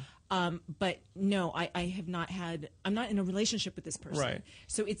 yes. Yeah. But no, I have not had. I'm not in a relationship with this person. Right.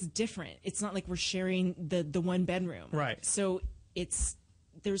 So it's different. It's not like we're sharing the 1 bedroom. Right. So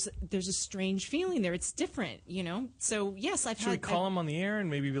there's a strange feeling there. It's different, So yes, I've Should we had. call him on the air and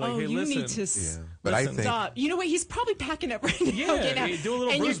maybe be like, hey, you listen. need to But I listen. think stop. You know what? He's probably packing up right now. Yeah, getting out. hey, do a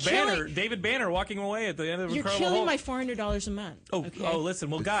little And Bruce you're Banner, killing- David Banner walking away at the end of You're Incredible killing Hulk. my $400 a month. Okay? Listen,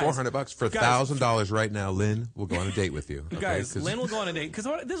 well, guys. $400 for guys, $1,000 right now. Lynn will go on a date with you. Okay? Guys, 'Cause- Lynn will go on a date because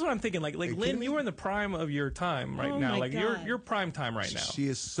this is what I'm thinking. Like you Lynn, kidding you me? were in the prime of your time right Oh now. my Like God. you're prime time right now. She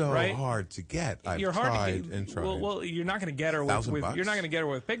is so Right? hard to get. I've You're hard tried to get. and tried. Well, you're not going to get her with $1,000? you're not going to get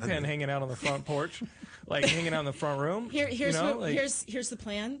her with Pigpen hanging out on the front porch, like hanging out in the front room. Here's here's the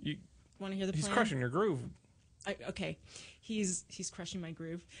plan. You- Want to hear the He's plan? crushing your groove. Okay, he's crushing my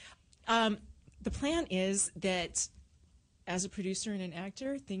groove. The plan is that as a producer and an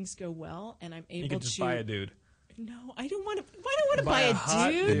actor, things go well, and I'm able You could just to buy a dude. No, I don't want to. I don't want to buy a a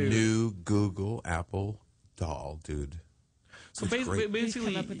hot dude. the new Google Apple doll, dude. So It's great.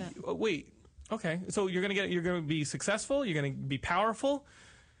 basically, come up with that? wait. Okay, so you're gonna be successful. You're gonna be powerful.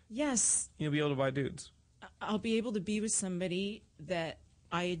 Yes, You'll be able to buy dudes. I'll be able to be with somebody that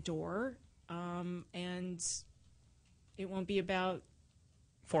I adore, and it won't be about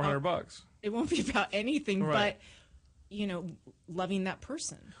 $400. it won't be about anything Right. but loving that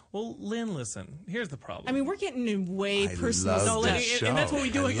person. Well, Lynn, listen. Here's the problem. I mean, we're getting in way I personal love stuff. this and that's what we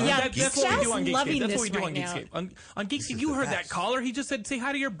do. I love That's what we do on Sal's Geekscape. loving That's what this we do on right now. Geekscape. On Geekscape, is you the heard best. that caller. He just said, "Say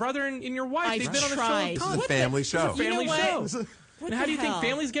hi to your brother and your wife. I've They've been on the tried. show." This is a family show. It's a family You know show. what? What And how the do you think hell?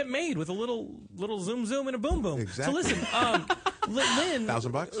 families get made with a little zoom and a boom boom? Exactly. So listen, Lynn,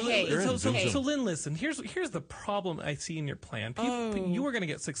 $1,000? Hey, You're in. Zoom, zoom. So Lynn, listen. Here's the problem I see in your plan. You are going to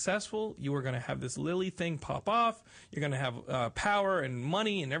get successful. You are going to have this Lily thing pop off. You're going to have power and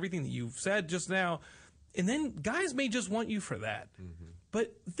money and everything that you've said just now. And then guys may just want you for that. Mm-hmm.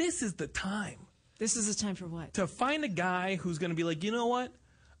 But this is the time This is the time for what? to find a guy who's going to be like, you know what?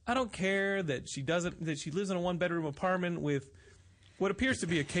 I don't care that she lives in a 1-bedroom apartment with what appears to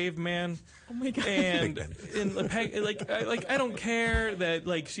be a caveman. Oh my God. And I don't care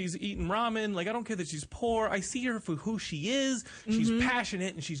that she's eating ramen. I don't care that she's poor. I see her for who she is. She's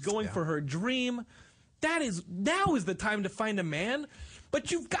passionate and she's going for her dream. Now is the time to find a man.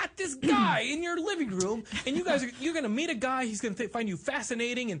 But you've got this guy in your living room, and you're going to meet a guy. He's going to find you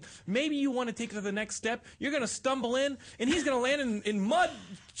fascinating, and maybe you want to take it to the next step. You're going to stumble in, and he's going to land in mud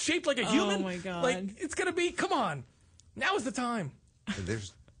shaped like a human. Oh my God. It's going to be, come on. Now is the time. And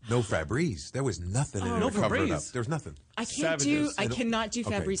there's no Febreze. There was nothing in it no to cover it Febreze. up. There was nothing. I Savages. cannot do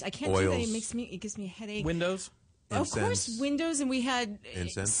Okay. Febreze. I can't do that. Oils. It gives me a headache. Windows. Of course, Incense. windows, and we had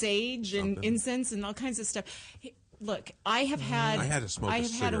Incense? sage and Something. incense and all kinds of stuff. Hey, look, I have had. I had to smoke a I have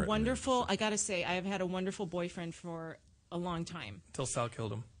had cigarette a in there. wonderful. I gotta say, I have had a wonderful boyfriend for a long time. Till Sal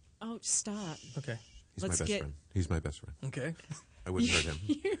killed him. Oh, stop! Okay. He's Let's my best get- friend. He's my best friend. Okay. I wouldn't hurt him.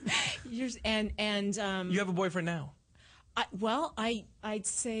 You have a boyfriend now. I'd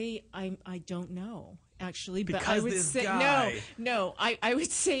say I don't know actually, but Because I would this say guy. no. I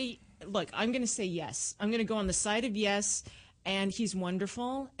would say, look, I'm going to say yes. I'm going to go on the side of yes. And he's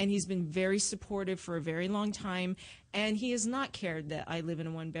wonderful, and he's been very supportive for a very long time. And he has not cared that I live in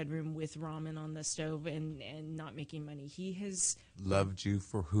a one-bedroom with ramen on the stove and not making money. He has loved you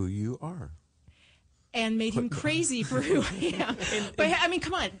for who you are. And made him crazy for who I am. But, I mean,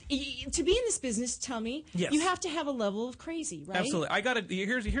 come on. To be in this business, tell me, Yes. you have to have a level of crazy, right? Absolutely. I got to.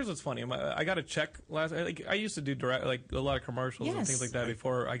 Here's what's funny. I got a check last. Like I used to do direct, like a lot of commercials and Yes. things like that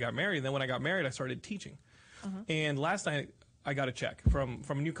before I got married. And then when I got married, I started teaching. And last night I got a check from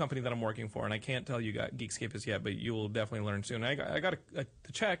a new company that I'm working for, and I can't tell you Geekscape is yet, but you will definitely learn soon. I got the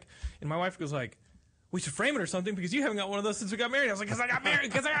check, and my wife was like, "We should frame it or something because you haven't got one of those since we got married." I was like, "Because I got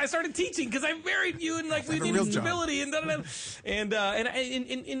married, because I started teaching, because I married you, and like we needed stability and da da da." And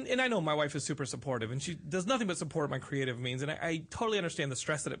I know my wife is super supportive, and she does nothing but support my creative means, and I totally understand the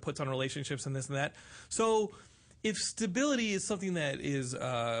stress that it puts on relationships and this and that. So, if stability is something that is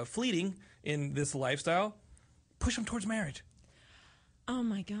fleeting in this lifestyle, push them towards marriage. Oh,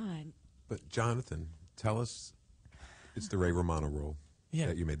 my God. But, Jonathan, tell us, it's the Ray Romano role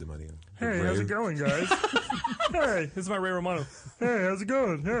that you made the money on. Hey, how's it going, guys? Hey, this is my Ray Romano. Hey, how's it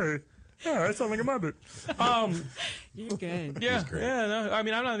going? Hey. Yeah, I sound like a muppet. You're good. Yeah, yeah. No, I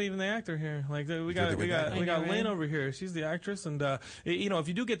mean, I'm not even the actor here. Like we got Lynn over here. She's the actress, and you know, if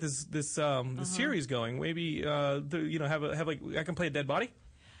you do get this series going, maybe have like I can play a dead body.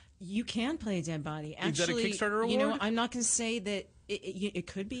 You can play a dead body. Actually, is that a Kickstarter award? You know, I'm not going to say that it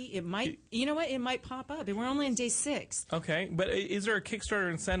could be. It might. You know what? It might pop up. We're only on day 6. Okay, but is there a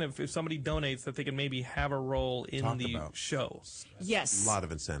Kickstarter incentive if somebody donates that they can maybe have a role in the show? Yes. A lot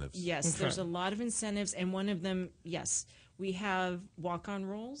of incentives. Yes, there's a lot of incentives, and one of them, yes, we have walk-on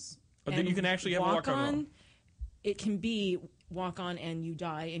roles. Oh, you can actually have a walk-on role. It can be walk-on and you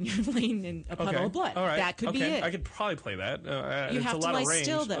die and you're laying in a puddle of blood. All right. That could be it. I could probably play that. You it's have a to lot lie of range.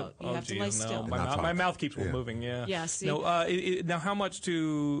 still, though. Oh, You have to lie still. My mouth keeps moving. Yeah. Yeah. See? No. Now, how much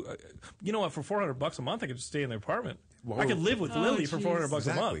to? You know what? For $400 a month, I could just stay in the apartment. I could live with Lily for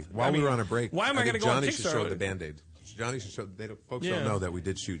 $400 a month. While we were on a break, why am I going to go on Johnny Kickstarter? should show the Band-Aid. Johnny should show. Folks don't know that we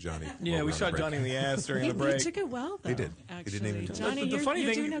did shoot Johnny. Yeah, we shot Johnny in the ass during the break. He took it well, though. He did. Actually. He didn't even. Johnny,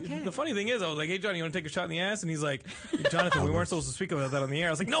 you're doing okay. The funny thing is, I was like, "Hey, Johnny, you want to take a shot in the ass?" And he's like, "Jonathan, we weren't supposed to speak about that on the air."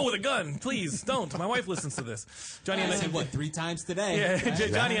 I was like, "No, with a gun, please don't." My wife listens to this. Johnny and I said what 3 times today. Yeah,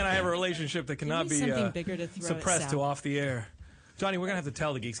 Johnny and I have a relationship that cannot be bigger to throw suppressed at to Sal. off the air. Johnny, we're gonna have to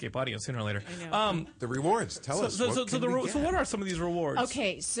tell the Geekscape audience sooner or later. I know. The rewards. Tell us. So what are some of these rewards?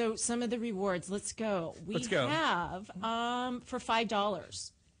 Okay, so some of the rewards. Let's go. We have for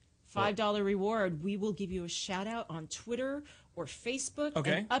 $5. $5 reward. We will give you a shout out on Twitter or Facebook.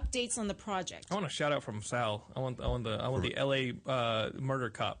 Okay. And updates on the project. I want a shout out from Sal. I want the L.A. Murder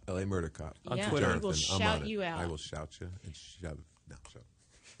Cop. L.A. Murder Cop on Yeah, Twitter. we will shout you out. I will shout you and shove. No, shove.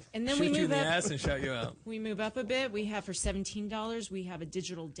 And then Shoot we you move in the up. ass and shout you out. We move up a bit. We have for $17. We have a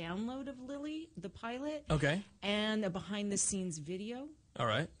digital download of Lily, the pilot. Okay. And a behind-the-scenes video. All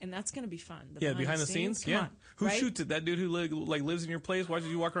right. And that's going to be fun. Yeah, behind the scenes. Come Yeah. on, Who right? shoots it? That dude who lives in your place? Watches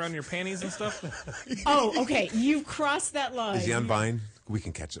you walk around in your panties and stuff? Oh, okay. You've crossed that line. Is he on Vine? We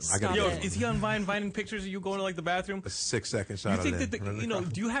can catch him. I got is he on Vine vining pictures of you going to like the bathroom? a 6-second shot. You think of that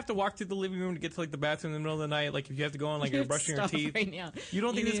do you have to walk through the living room to get to like the bathroom in the middle of the night? Like if you have to go on like you're brushing your Stop teeth. right now. You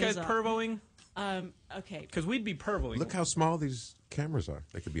don't think You this need guy's to stop. pervoing? Okay. Because we'd be pervoing. Look how small these cameras are.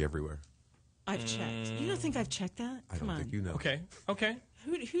 They could be everywhere. I've checked. You don't think I've checked that? I Come don't on. think you know. Okay.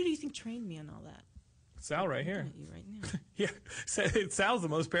 Who do you think trained me on all that? Sal right here. You right now. Yeah, Sal's the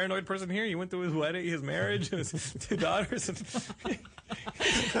most paranoid person here. You went through his wedding, his marriage, and his 2 daughters.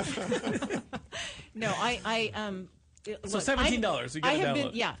 No, So $17, you get I a have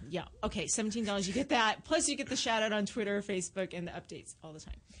download. been, yeah. Okay, $17, you get that. Plus, you get the shout out on Twitter, Facebook, and the updates all the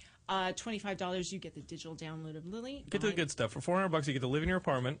time. $25, you get the digital download of Lily. Get to the good stuff. For $400, you get to live in your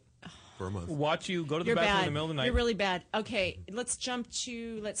apartment for a month. Watch you go to the You're bathroom bad. in the middle of the night. You're really bad. Okay, let's jump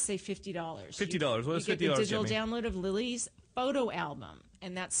to, let's say $50. $50. What does You $50 get the digital get me? download of Lily's photo album,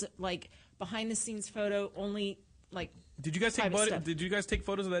 and that's like behind the scenes photo only. Like, Did you guys take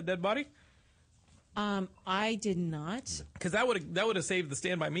photos of that dead body? I did not. Because that would have saved the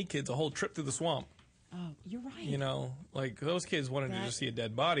Stand By Me kids a whole trip through the swamp. Oh, you're right. You know, like those kids wanted to just see a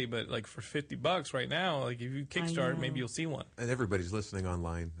dead body, but like for $50 right now, like if you Kickstart, maybe you'll see one. And everybody's listening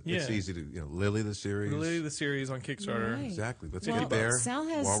online. Yeah. It's easy to, Lily the series. Lily the series on Kickstarter. Right. Exactly. Let's Well, get there Sal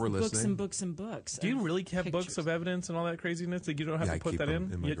has while we're books listening. and books and books. Do you of really have books pictures. of evidence and all that craziness? Like you don't have Yeah, to I put keep that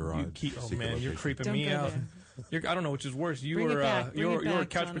them in my You garage, keep, oh secret man, you're location. creeping Don't me go out. there. I don't know which is worse. You Bring it were back. Bring it you're back,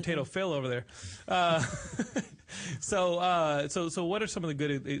 couch Jonathan. potato Phil over there. So what are some of the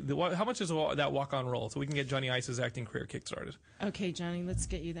good? How much is that walk-on roll so we can get Johnny Ice's acting career kickstarted? Okay, Johnny, let's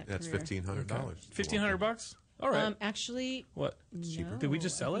get you that. That's career. $1,500. $1,500. All right. Actually, what? No, Did we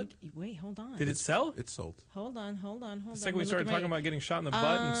just sell it? Wait, hold on. Did it sell? It's sold. Hold on. The second we started talking about getting shot in the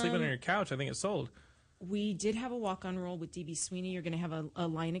butt and sleeping on your couch, I think it sold. We did have a walk-on roll with DB Sweeney. You're going to have a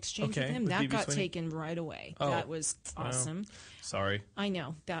line exchange with him. with That DB got Sweeney? taken right away. Oh. That was awesome. Sorry. I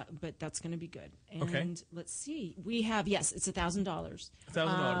know that, but that's going to be good. And Okay. let's see. We have it's $1,000.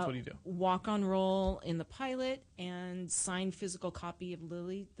 $1,000. What do you do? Walk-on roll in the pilot and signed physical copy of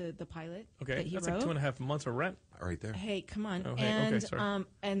Lily, the pilot Okay, that he that's wrote. like 2.5 months of rent. Right there. Hey, come on. Oh, hey, and okay, sorry.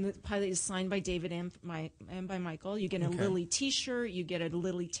 and the pilot is signed by David and by Michael. You get a Okay. Lily T-shirt. You get a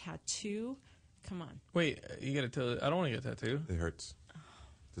Lily tattoo. Come on. Wait, you get I don't want to get a tattoo. It hurts.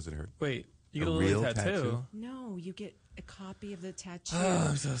 Does it hurt? Wait, you A get a Lily real tattoo. tattoo? No, you get a copy of the tattoo. Oh,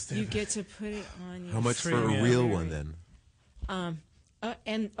 I'm so stupid. You get to put it on your How much for a Premium. real one then?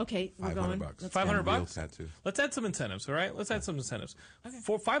 and okay, we're going. $500. Let's $500 go. bucks? Real tattoo. Let's add some incentives, all right? Let's add some incentives.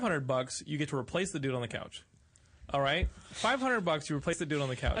 For $500, you get to replace the dude on the couch. All right? $500, you replace the dude on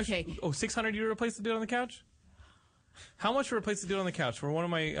the couch. Okay. Oh, $600, you replace the dude on the couch? How much to replace the dude on the couch for one of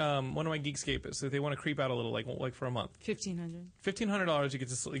my Geekscapists if they want to creep out a little, like for a month? $1,500. $1,500, you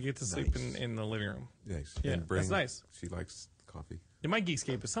get to sleep in the living room. Nice. Yeah, And bring, that's nice. She likes coffee. In my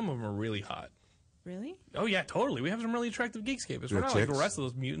Geekscapists, some of them are really hot. Really? Oh yeah, totally. We have some really attractive Geekscapists. They're We're not like the chicks? rest of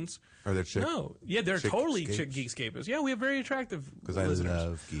those mutants. Are there chicks? No. Yeah, they're totally Chickscapes? chick Geekscapists. Yeah, we have very attractive. Because I listeners.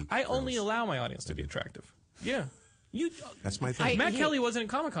 love geek I only girls. allow my audience to be attractive. Yeah. That's my thing. Matt Kelly wasn't at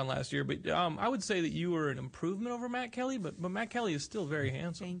Comic-Con last year, but I would say that you were an improvement over Matt Kelly, but Matt Kelly is still very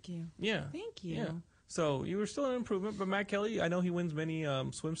handsome. Thank you. Yeah. Thank you. Yeah. So you were still an improvement, but Matt Kelly, I know he wins many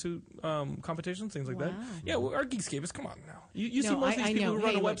swimsuit competitions, things like that. Wow. Yeah, well, our Geekscapists, come on now. You see No, most of these I people know. who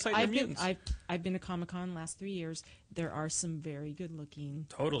run Hey, a look, website, they're mutants. I've been to Comic-Con last 3 years. There are some very good-looking.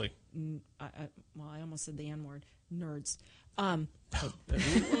 Totally. I almost said the N-word. Nerds.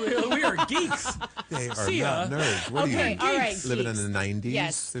 We are geeks. They are See ya. not nerds. What Okay, are you, all right, living geeks. in the 90s?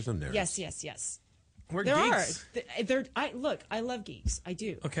 Yes. There's no nerds. Yes. We're There geeks. are. I love geeks. I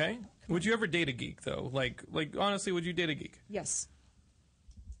do. Okay. Would you ever date a geek though? Like honestly, would you date a geek? Yes.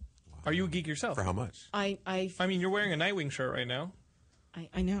 Are you a geek yourself? For how much? I mean, you're wearing a Nightwing shirt right now.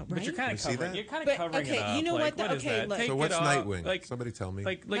 I know, right? But you're kind of see covering. that? You're kind of But, covering okay, it up. you know like, what? What is Okay, that? look. Take So it what's off. Nightwing? Like, Somebody tell me.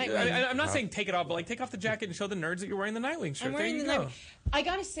 Nightwing. I'm not saying take it off, but like take off the jacket and show the nerds that you're wearing the Nightwing shirt. I'm There wearing you the go. Nightwing. I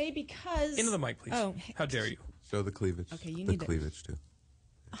gotta say because Into the mic, please. Oh, How dare you? Show the cleavage. Okay, you the need it. cleavage too.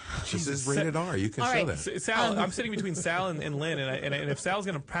 This is rated R. You can All show right. that. Sal, I'm sitting between Sal and Lynn, and if Sal's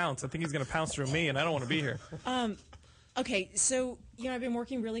going to pounce, I think he's going to pounce through me, and I don't want to be here. Okay, so I've been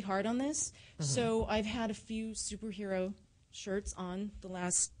working really hard on this. Mm-hmm. So I've had a few superhero shirts on the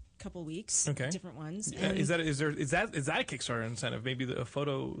last couple weeks. Okay. Different ones. Is that a Kickstarter incentive? Maybe a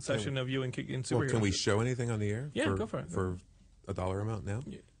photo session of you in superheroes? Well, can we show anything on the air? Yeah, go for it. For a dollar amount now?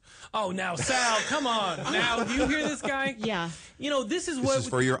 Oh, now Sal, come on! Now, do you hear this guy? Yeah. This is This is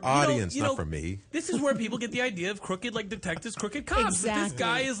for your audience, not for me. This is where people get the idea of crooked, like detectives, crooked cops. But Exactly. this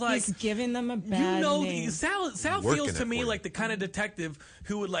guy is like he's giving them a bad name. Sal Working feels to it me for you. like the kind of detective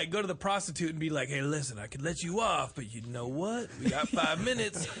who would like go to the prostitute and be like, "Hey, listen, I could let you off, but you know what? We got 5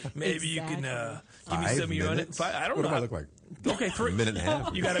 minutes. Maybe you can give me 5 some of your minutes? I don't What know. do I look like? Okay, A minute and a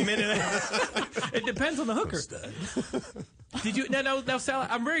half. You got a minute and a half. It depends on the hooker. Did you now, Sal?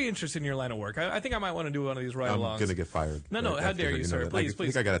 I'm very interested in your line of work. I think I might want to do one of these ride-alongs. I'm going to get fired. No, right how after, dare you, sir? that. Please, I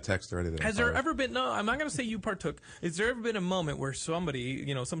please. think I got a text already. That Has I'm there fired. ever been? No, I'm not going to say you partook. Has there ever been a moment where somebody,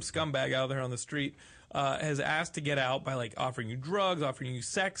 some scumbag out there on the street, has asked to get out by like offering you drugs, offering you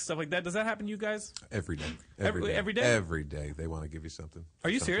sex, stuff like that? Does that happen to you guys? Every day. Every day? Every day they want to give you something. Are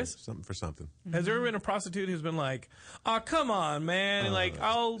you Something. serious? Something for something. Has there ever been a prostitute who's been like, "Oh, come on, man! Like,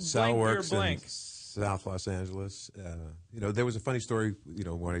 I'll Sal blank your works blank." in South Los Angeles. There was a funny story.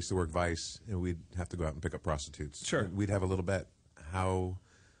 When I used to work Vice, and we'd have to go out and pick up prostitutes. Sure. We'd have a little bet.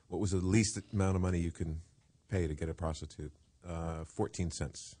 What was the least amount of money you can pay to get a prostitute? 14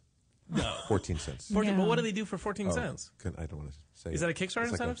 cents. No. 14 cents. But what do they do for 14 cents? I don't want to say. Is that a Kickstarter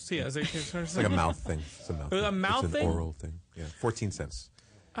It's like incentive? Yeah, is that a Kickstarter It's like a mouth thing. It's a mouth. A mouth it's thing? an oral thing. Yeah, 14 cents.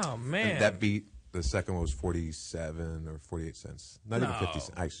 Oh man, And that beat the second one was 47 or 48 cents. Not even 50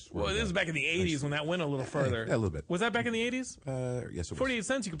 cents. I swear. Well, to this is God. back in the 80s when that went a little further. Yeah, a little bit. Was that back in the 80s? Yes, it was. 48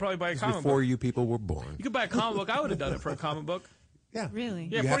 cents, you could probably buy a This is comic before book. you people were born. You could buy a comic book. I would have done it for a comic book. Yeah. Really?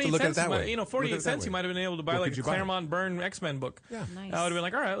 Yeah, You have to 48 look at it cents. that way. You know, Look at 48 it that cents. You way. might have been able to buy What like could a you buy? Claremont Byrne X-Men book. Yeah. Nice. I would have been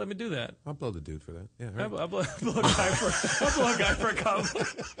like, all right, let me do that. I'll blow the dude for that. Yeah, I'll right. blow a guy for a comic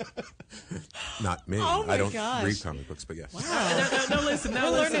book. Not me. Oh my I don't gosh. read comic books, but yes. No, listen. We're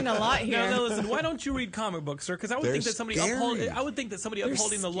learning a lot here. No, listen. Why don't you read comic books, sir? Because I would They're think that somebody scary.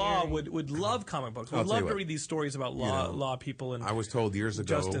 upholding the law would love comic books. I'll Would tell you love to what. read these stories about law people and I was told years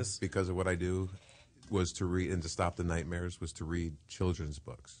ago, justice. because of what I do, was to read, and to stop the nightmares, was to read children's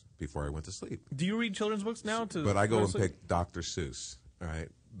books before I went to sleep. Do you read children's books now? But I go to and sleep? pick Dr. Seuss, all right?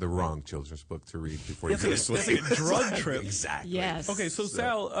 The wrong children's book to read before you That's go to sleep. like a drug trip. Exactly. Yes. Okay, so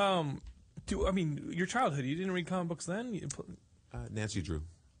Sal, your childhood, you didn't read comic books then? Nancy Drew.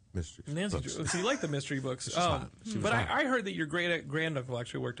 Mysteries. Nancy books. Drew. So you like the mystery books. She's hot. She was But hot. I heard that your great-granduncle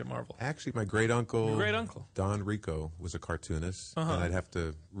actually worked at Marvel. Actually, my great-uncle, Your great-uncle. Don Rico, was a cartoonist, Uh-huh. and I'd have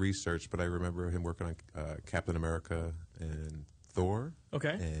to research, but I remember him working on Captain America and Thor.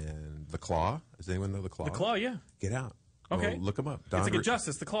 Okay. And The Claw. Does anyone know The Claw? The Claw, yeah. Get out. Okay. Well, look him up. It's like a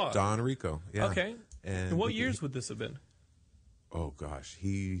Justice, The Claw. Don Rico, yeah. Okay. And what years would this have been? Oh, gosh.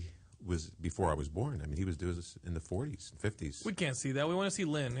 He was before I was born. I mean, he was doing this in the 40s, 50s. We can't see that. We want to see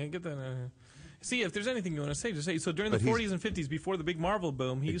Lynn. Hey, get that. See, if there's anything you want to say, just say. So during the But he's- 40s and 50s, before the big Marvel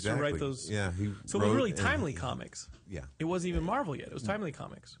boom, he used to write Exactly. those. Yeah, he So it was wrote really and- timely comics. Yeah. It wasn't even Marvel yet. It was timely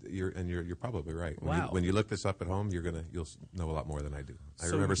comics. You're probably right. Wow. When you look this up at home, you'll know a lot more than I do. I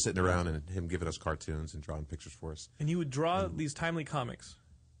So- remember sitting around and him giving us cartoons and drawing pictures for us And he would draw these timely comics.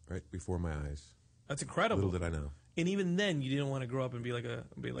 right before my eyes. That's incredible. Little did I know. And even then, you didn't want to grow up and be like. Yeah,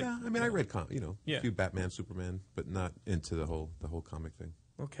 I mean, I read Yeah. a few Batman, Superman, but not into the whole comic thing.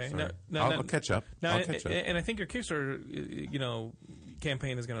 Okay, Sorry. now, I'll catch up. Now, I'll catch up. And I think your Kickstarter,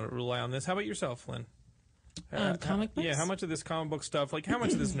 campaign is going to rely on this. How about yourself, Lynn? Comic books? Yeah, how much of this comic book stuff, how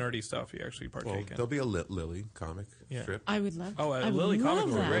much of this nerdy stuff you actually partake Well, in? there'll be a Lily comic strip. I would love. Oh, I a would Lily comic love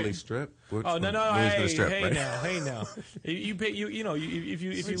would be that. great. Lily strip. Which Oh no, one? no! Lily's Hey, gonna strip, hey right? now, hey now! You pay if you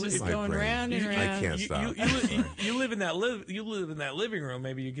We're just My going brain. round and I round. can't stop. you live in that living room.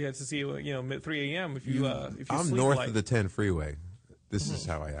 Maybe you get to see at 3 a.m. if you I'm sleep north light. of the 10 freeway. This is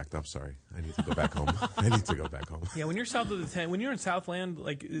how I act. I'm sorry. I need to go back home. I need to go back home. Yeah, when you're south of the 10, when you're in Southland,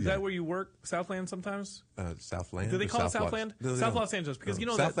 is that where you work? Southland sometimes? Southland? Do they or call it South Southland? No, South Los Angeles, because no. you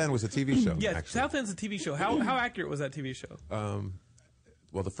know Southland was a TV show. Yeah, actually. Southland's a TV show. How accurate was that TV show?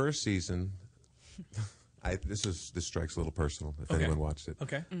 Well, the first season. This strikes a little personal. If Okay. anyone watched it.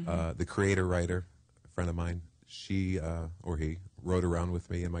 Okay. The creator writer, a friend of mine, she or he rode around with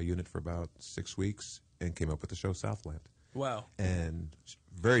me in my unit for about 6 weeks and came up with the show Southland. Wow. And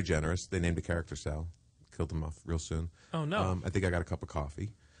very generous. They named a character Sal. Killed him off real soon. Oh, no. I think I got a cup of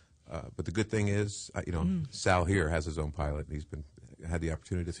coffee. But the good thing is, Sal here has his own pilot, and he's had the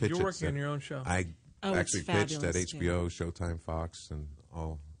opportunity to pitch it. You're working on your own show. I Oh, actually it's pitched at fabulous, HBO, Showtime, Fox, and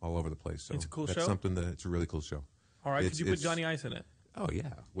all over the place. So It's a cool that's show? something it's a really cool show. All right, It's- could you put it's- Johnny Ice in it? Oh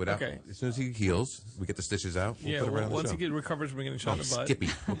yeah. Without, Okay. As soon as he heals, we get the stitches out. We'll Yeah, put him right on the once show. he recovers from getting shot in the butt. Skippy.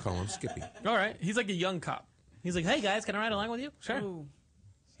 We'll call him Skippy. All right, he's like a young cop. He's like, hey guys, can I ride along with you? Sure. Ooh,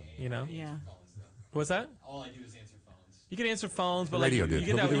 yeah. What's that? All I do is answer phones. You can answer phones, but Radio you dude. get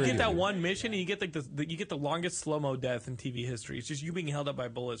He'll that be the you get radio that dude. one mission, and you get you get the longest slow mo death in TV history. It's just you being held up by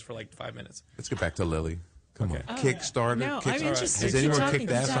bullets for like 5 minutes. Let's get back to Lily. Come Okay. on. Kickstarter. No, I'm Kickstarter. interested. Has Keep anyone talking, kicked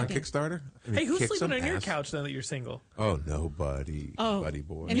keep ass on talking. Kickstarter? I mean, Hey, who's kick sleeping some on your ass. couch now that you're single? Oh, nobody. Oh. Buddy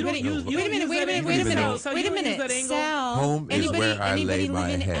boy. Anybody? You don't use- Wait a minute. Wait a minute. Wait a even know- minute. So Wait you a don't use minute. that angle? Sal. Home is anybody, where I anybody lay my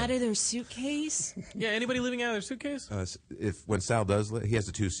living head. out of their suitcase? Yeah, anybody living out of their suitcase? When Sal does, he has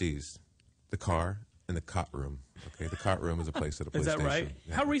the 2 C's: the car and the cot room. Okay, the cot room is a place at a police Is that station. right?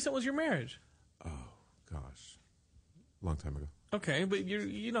 Yeah. How recent was your marriage? Gosh, long time ago. Okay, but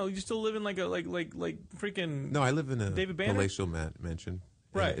you're still living like freaking. No, I live in a David Banner? palatial mansion.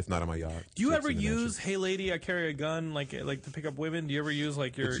 Right. If not on my yacht. Do you Sits ever in the mansion. use "Hey lady, I carry a gun" like to pick up women? Do you ever use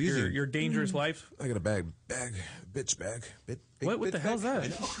like It's easy. your dangerous life? I got a bitch bag. Big What bitch the hell's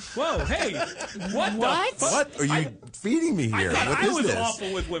bag. that? Whoa, hey, what? What? The fuck? What are you feeding me I here? thought What I is was this?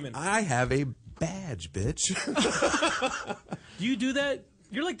 awful with women. I have a badge, bitch. Do you do that?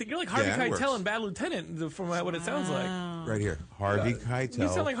 You're like Harvey Yeah, it Keitel works. in Bad Lieutenant, from what it sounds like. Right here, Harvey Keitel you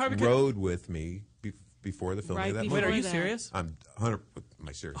sound like Harvey Keitel. rode with me before the filming Right of that before Wait, are movie. you that. serious? I'm 100. Am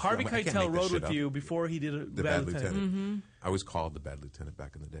I serious? Harvey I can't Keitel make this rode shit with up. you before he did The Bad Lieutenant. Mm-hmm. I was called the Bad Lieutenant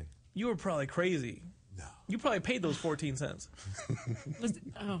back in the day. You were probably crazy. No. You probably paid those 14 cents.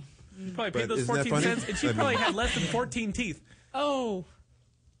 Oh. You probably But paid those isn't that 14 funny? cents, and she I mean- probably had less than 14 teeth. Oh.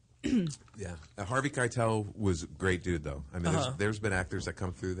 Yeah, Harvey Keitel was a great dude, though. I mean, Uh-huh. there's been actors that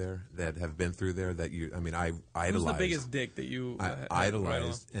come through there that have been through there that I Who's idolized. the biggest dick that you I had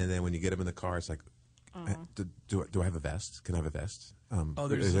idolized, and then when you get him in the car, it's like, Do I have a vest? Can I have a vest?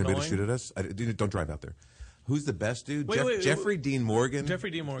 There's is anybody annoying? to shoot at us? Don't drive out there. Who's the best dude? Wait, Jeffrey Dean Morgan.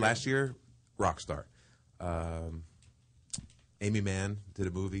 Jeffrey Dean Morgan. Last year, rock star. Amy Mann did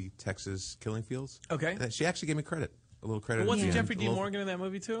a movie, Texas Killing Fields. Okay. And she actually gave me credit. A little credit. Wasn't at the Jeffrey end. Dean Morgan in that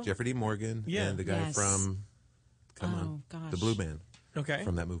movie too? Jeffrey Dean Morgan and the guy from the Blue Man. Okay.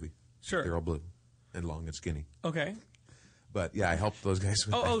 From that movie. Sure. They're all blue and long and skinny. Okay. But yeah, I helped those guys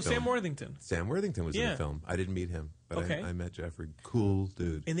with that film. Sam Worthington. Sam Worthington was in the film. I didn't meet him, but Okay. I met Jeffrey. Cool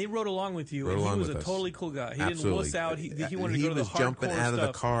dude. And they rode along with you, Rode and he along was with a us. totally cool guy. He Absolutely. didn't wuss out. He wanted to go to the hardcore He was jumping out of the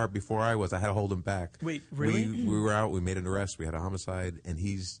stuff. car before I was. I had to hold him back. Wait, really? We were out. We made an arrest. We had a homicide, and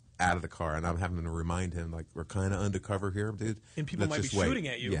he's out of the car. And I'm having to remind him, like, we're kind of undercover here, dude. And people Let's might be just wait. shooting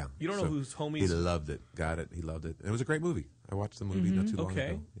at you. Yeah. You don't know whose homies. He loved it. Got it. He loved it. And it was a great movie. I watched the movie not too long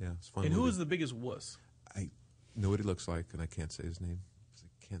Okay. ago. Yeah, it's a fun. And who movie. was the biggest wuss? I know what he looks like, and I can't say his name.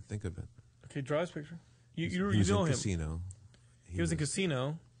 I can't think of it. Okay, draw his picture. You He was know in him. Casino. He was in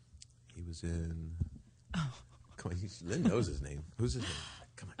Casino. He was in. Come on, Lynn knows his name. Who's his name?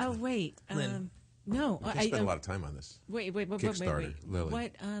 Come on. Oh wait, Lynn. no, I spent a lot of time on this. Wait, Kickstarter, Lily.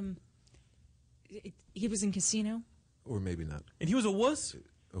 What? He was in Casino. Or maybe not. And he was a wuss?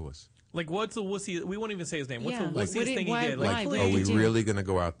 A wuss. Like, what's the wussy? We won't even say his name. What's Yeah. the Like, wussiest what did- thing why- he did? why? Like, What Are did we he do? really going to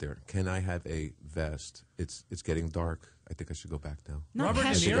go out there? Can I have a vest? It's getting dark. I think I should go back now. Not Robert De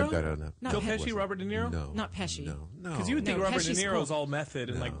Pesci. I think I've Niro? got enough. Not Joe Pesci. Pesci, Robert De Niro? No. Not Pesci. No. Because you would think No, Robert Pesci's De Niro's cool. all method,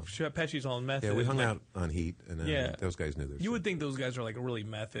 and like Pesci's all method. Yeah, we hung like, out on Heat, and Yeah. those guys knew their You shit. would think those guys are like really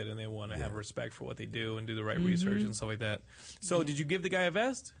method, and they want to have respect for what they do and do the right research and stuff like that. So, did you give the guy a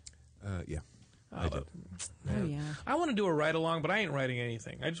vest? Yeah. I did. Oh yeah. I want to do a ride along, but I ain't writing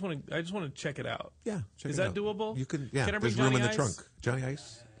anything. I just want to check it out. Yeah. Check Is it that out. doable? You can. Yeah. Can I bring There's room in Johnny the Ice? trunk. Johnny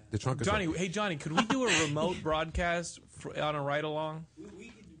Ice. The trunk is Johnny, up. hey Johnny, could we do a remote broadcast on a ride along?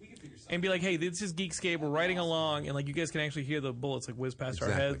 And be like, hey, this is Geekscape. We're riding along, and like you guys can actually hear the bullets like whiz past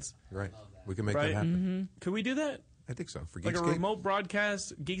our heads. Right. We can make Right? that happen. Could we do that? I think so. For Like a Geekscape? remote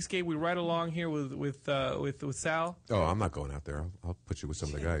broadcast, Geekscape. We ride along here with Sal. Oh, I'm not going out there. I'll put you with some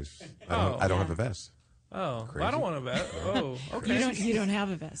of the guys. Oh. I don't have a vest. Oh, Crazy. I don't want to bet. Oh, okay. You don't have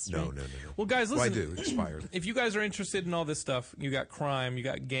a vest. No, right? no. Well, guys, Well, I listen. do. Expired. If you guys are interested in all this stuff, you got crime, you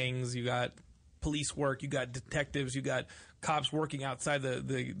got gangs, you got police work, you got detectives, you got cops working outside the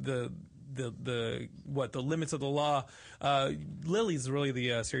limits of the law. Lily's really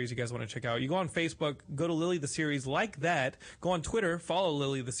the series you guys want to check out. You go on Facebook, go to Lily the series, like that. Go on Twitter, follow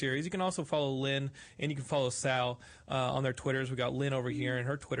Lily the series. You can also follow Lynn, and you can follow Sal on their Twitters. We got Lynn over here, and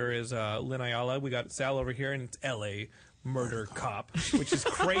her Twitter is Lynn Ayala. We got Sal over here, and it's L.A. Murder Cop, which is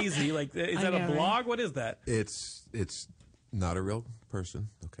crazy. Like, is that a blog? What is that? It's not a real person.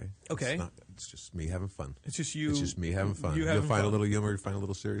 Okay. Okay. It's just me having fun. It's just you. It's just me having fun. You You'll having find fun. a little humor. You find a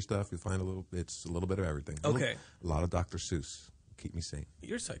little serious stuff. You find a little. It's a little bit of everything. Okay. A lot of Dr. Seuss. Keep me sane.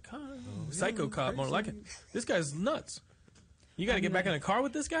 You're psycho cop, more like it. This guy's nuts. You got to get back in the car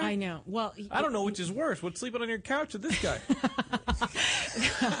with this guy? I know. Well, I don't know which is worse. What's sleeping on your couch with this guy?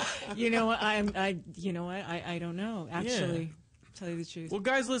 You know what? I don't know. Actually, tell you the truth. Well,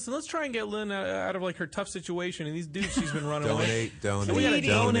 guys, listen. Let's try and get Lynn out of like her tough situation and these dudes she's been running with. Donate. We got to Donate.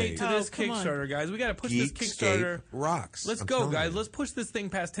 donate to Oh, this come on. Kickstarter, guys. We got to push this Geekscape Kickstarter. rocks. Let's I'm go, telling guys. you. Let's push this thing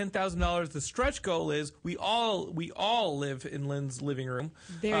past $10,000. The stretch goal is we all live in Lynn's living room.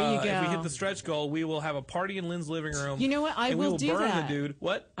 There you go. If we hit the stretch goal, we will have a party in Lynn's living room. You know what? I and will we will do burn that. the dude.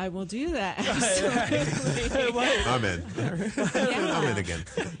 What? I will do that. I'm in. I'm in again.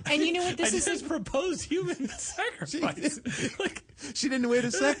 And you know what? This I is just proposed human sacrifice. Like, She didn't wait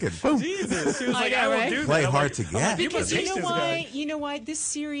a second. Boom. Jesus. She was like, know, I will right? do that. Play I'm hard like, to I'm like, get. because you taste know this why? guy. You know why? This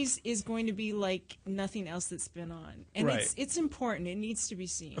series is going to be like nothing else that's been on, and Right. it's important. It needs to be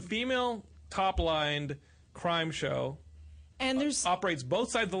seen. A female top-lined crime show And there's operates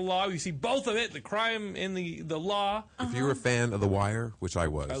both sides of the law. You see both of it, the crime and the law. If you were a fan of The Wire, which I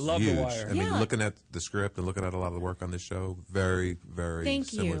was, I love The huge. Wire. I mean, Yeah. looking at the script and looking at a lot of the work on this show, very, very Thank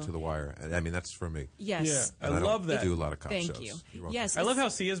similar you. to The Wire. I mean, that's for me. yes. Yeah, And I don't love that. do a lot of cop Thank shows. you. You're welcome. Yes. I love how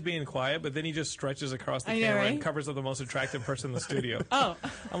Sia's being quiet, but then he just stretches across the I know, camera right? and covers up the most attractive person in the studio. Oh.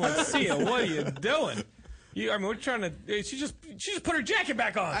 I'm like, Sia, what are you doing? I mean, we're trying to. She just put her jacket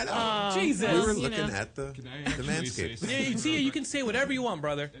back on. I know. Jesus. We were you looking know. at the actually landscape. say Yeah, Sia, you can say whatever you want,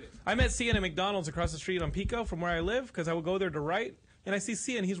 brother. I met Sia in a McDonald's across the street on Pico from where I live because I would go there to write. And I see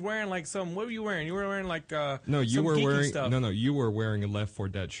Sia, and he's wearing like some. What were you wearing? You were wearing like No, you some were geeky wearing stuff. no. You were wearing a Left 4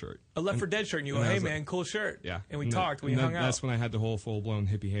 Dead shirt. A Left 4 Dead shirt, and you go, And I "Hey was like- man, cool shirt." Yeah, and we And talked. We and hung out. That's when I had the whole full blown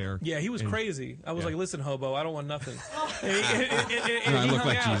hippie hair. Yeah, he was And- crazy. I was yeah. like, "Listen, hobo, I don't want nothing." And No, I he look hung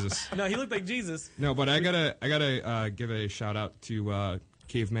like out. Jesus. No, he looked like Jesus. No, but I gotta give a shout out to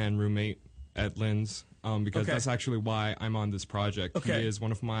Caveman Roommate at Lynn's. Because Okay. that's actually why I'm on this project. Okay. He is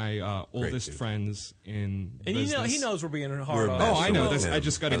one of my oldest friends in And business. he knows we're being hard on. Oh, I know. So- I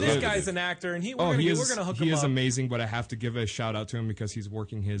just got to. And this guy's an actor, and we're he gonna hook him is up. amazing. But I have to give a shout out to him because he's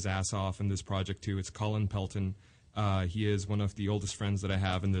working his ass off in this project too. It's Colin Pelton. He is one of the oldest friends that I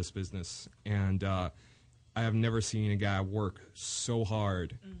have in this business, and I have never seen a guy work so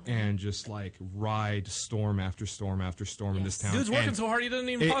hard and just like ride storm after storm after storm in this town. Dude's working And so hard he doesn't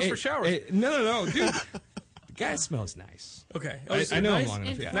even pause for showers. No, dude. The guy smells nice. Okay. I know him nice? long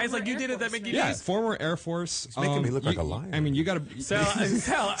enough. Yeah. Nice like you did at that Mickey Yeah, D's? former Air Force. He's making me look like a liar. I mean, you got to. Sal, He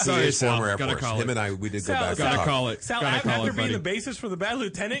is former Air Gotta Force. call Him it. and I, we did go Sal, back. Gotta and call talk. it. Sal, Gotta call after it, being buddy. the bassist for the Bad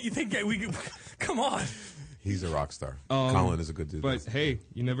Lieutenant, you think we could... Come on. He's a rock star. Colin is a good dude. But hey,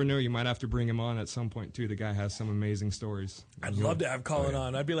 you never know. You might have to bring him on at some point too. The guy has some amazing stories. I'd love to have Colin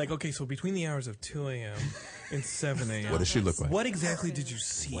on. I'd be like, okay, so between the hours of 2 a.m. and 7 a.m. What does she look like? What exactly did you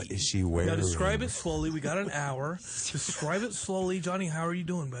see? What is she wearing? Now describe it slowly. We got an hour. Describe it slowly. Johnny, how are you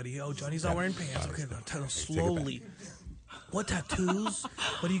doing, buddy? Oh, Johnny's not wearing pants. Okay, now tell him slowly. What tattoos?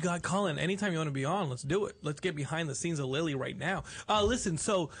 What do you got, Colin? Anytime you want to be on, let's do it. Let's get behind the scenes of Lily right now. Listen,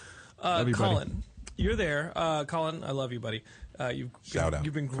 so, Love you, Colin, buddy. you're there. Colin, I love you, buddy. Shout out.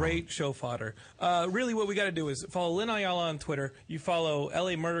 You've been great show fodder. Really, what we got to do is follow Lynn Ayala on Twitter. You follow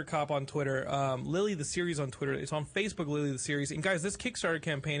LA Murder Cop on Twitter. Lily the Series on Twitter. It's on Facebook, Lily the Series. And guys, this Kickstarter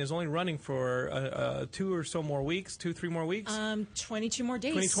campaign is only running for 2 or so more weeks, 2-3 more weeks. 22 more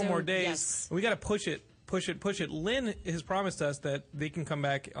days. 22 so, more days. Yes. We got to push it. Lynn has promised us that they can come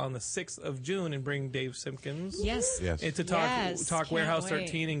back on the 6th of June and bring Dave Simkins. Yes. Yes. And to Yes, talk can't Warehouse wait.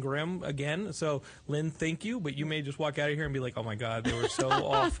 13 and Grimm again. So, Lynn, thank you, but you may just walk out of here and be like, oh my God, they were so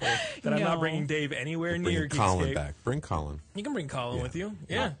awful that I'm not No. bringing Dave anywhere near Bring Colin Geekscape. back. Bring Colin. You can bring Colin Yeah. with you.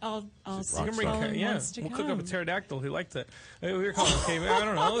 Yeah. I'll see You can bring Colin yeah. wants to We'll cook up a come. pterodactyl. He liked it. Hey, we're calling caveman. I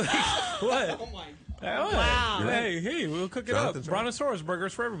don't know. What? Oh my. Wow. Hey, we'll cook it Jonathan's up. right. Brontosaurus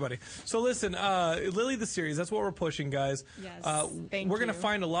burgers for everybody. So listen, Lily the Series, that's what we're pushing, guys. Yes, We're going to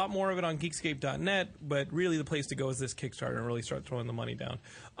find a lot more of it on Geekscape.net, but really the place to go is this Kickstarter and really start throwing the money down.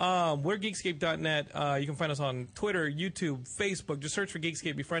 We're Geekscape.net. You can find us on Twitter, YouTube, Facebook. Just search for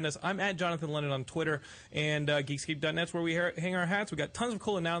Geekscape. Befriend us. I'm at Jonathan Lennon on Twitter, and Geekscape.net's where we hang our hats. We got tons of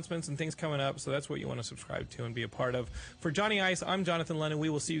cool announcements and things coming up, so that's what you want to subscribe to and be a part of. For Johnny Ice, I'm Jonathan Lennon. We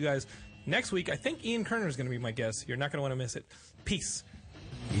will see you guys next week. I think Ian Kerner is going to be my guest. You're not going to want to miss it. Peace.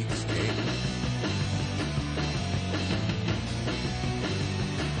 Geekscape.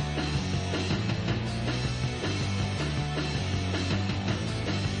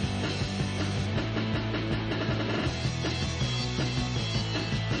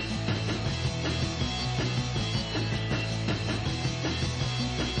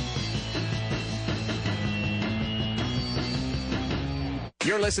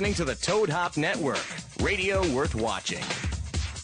 You're listening to the Toad Hop Network, radio worth watching.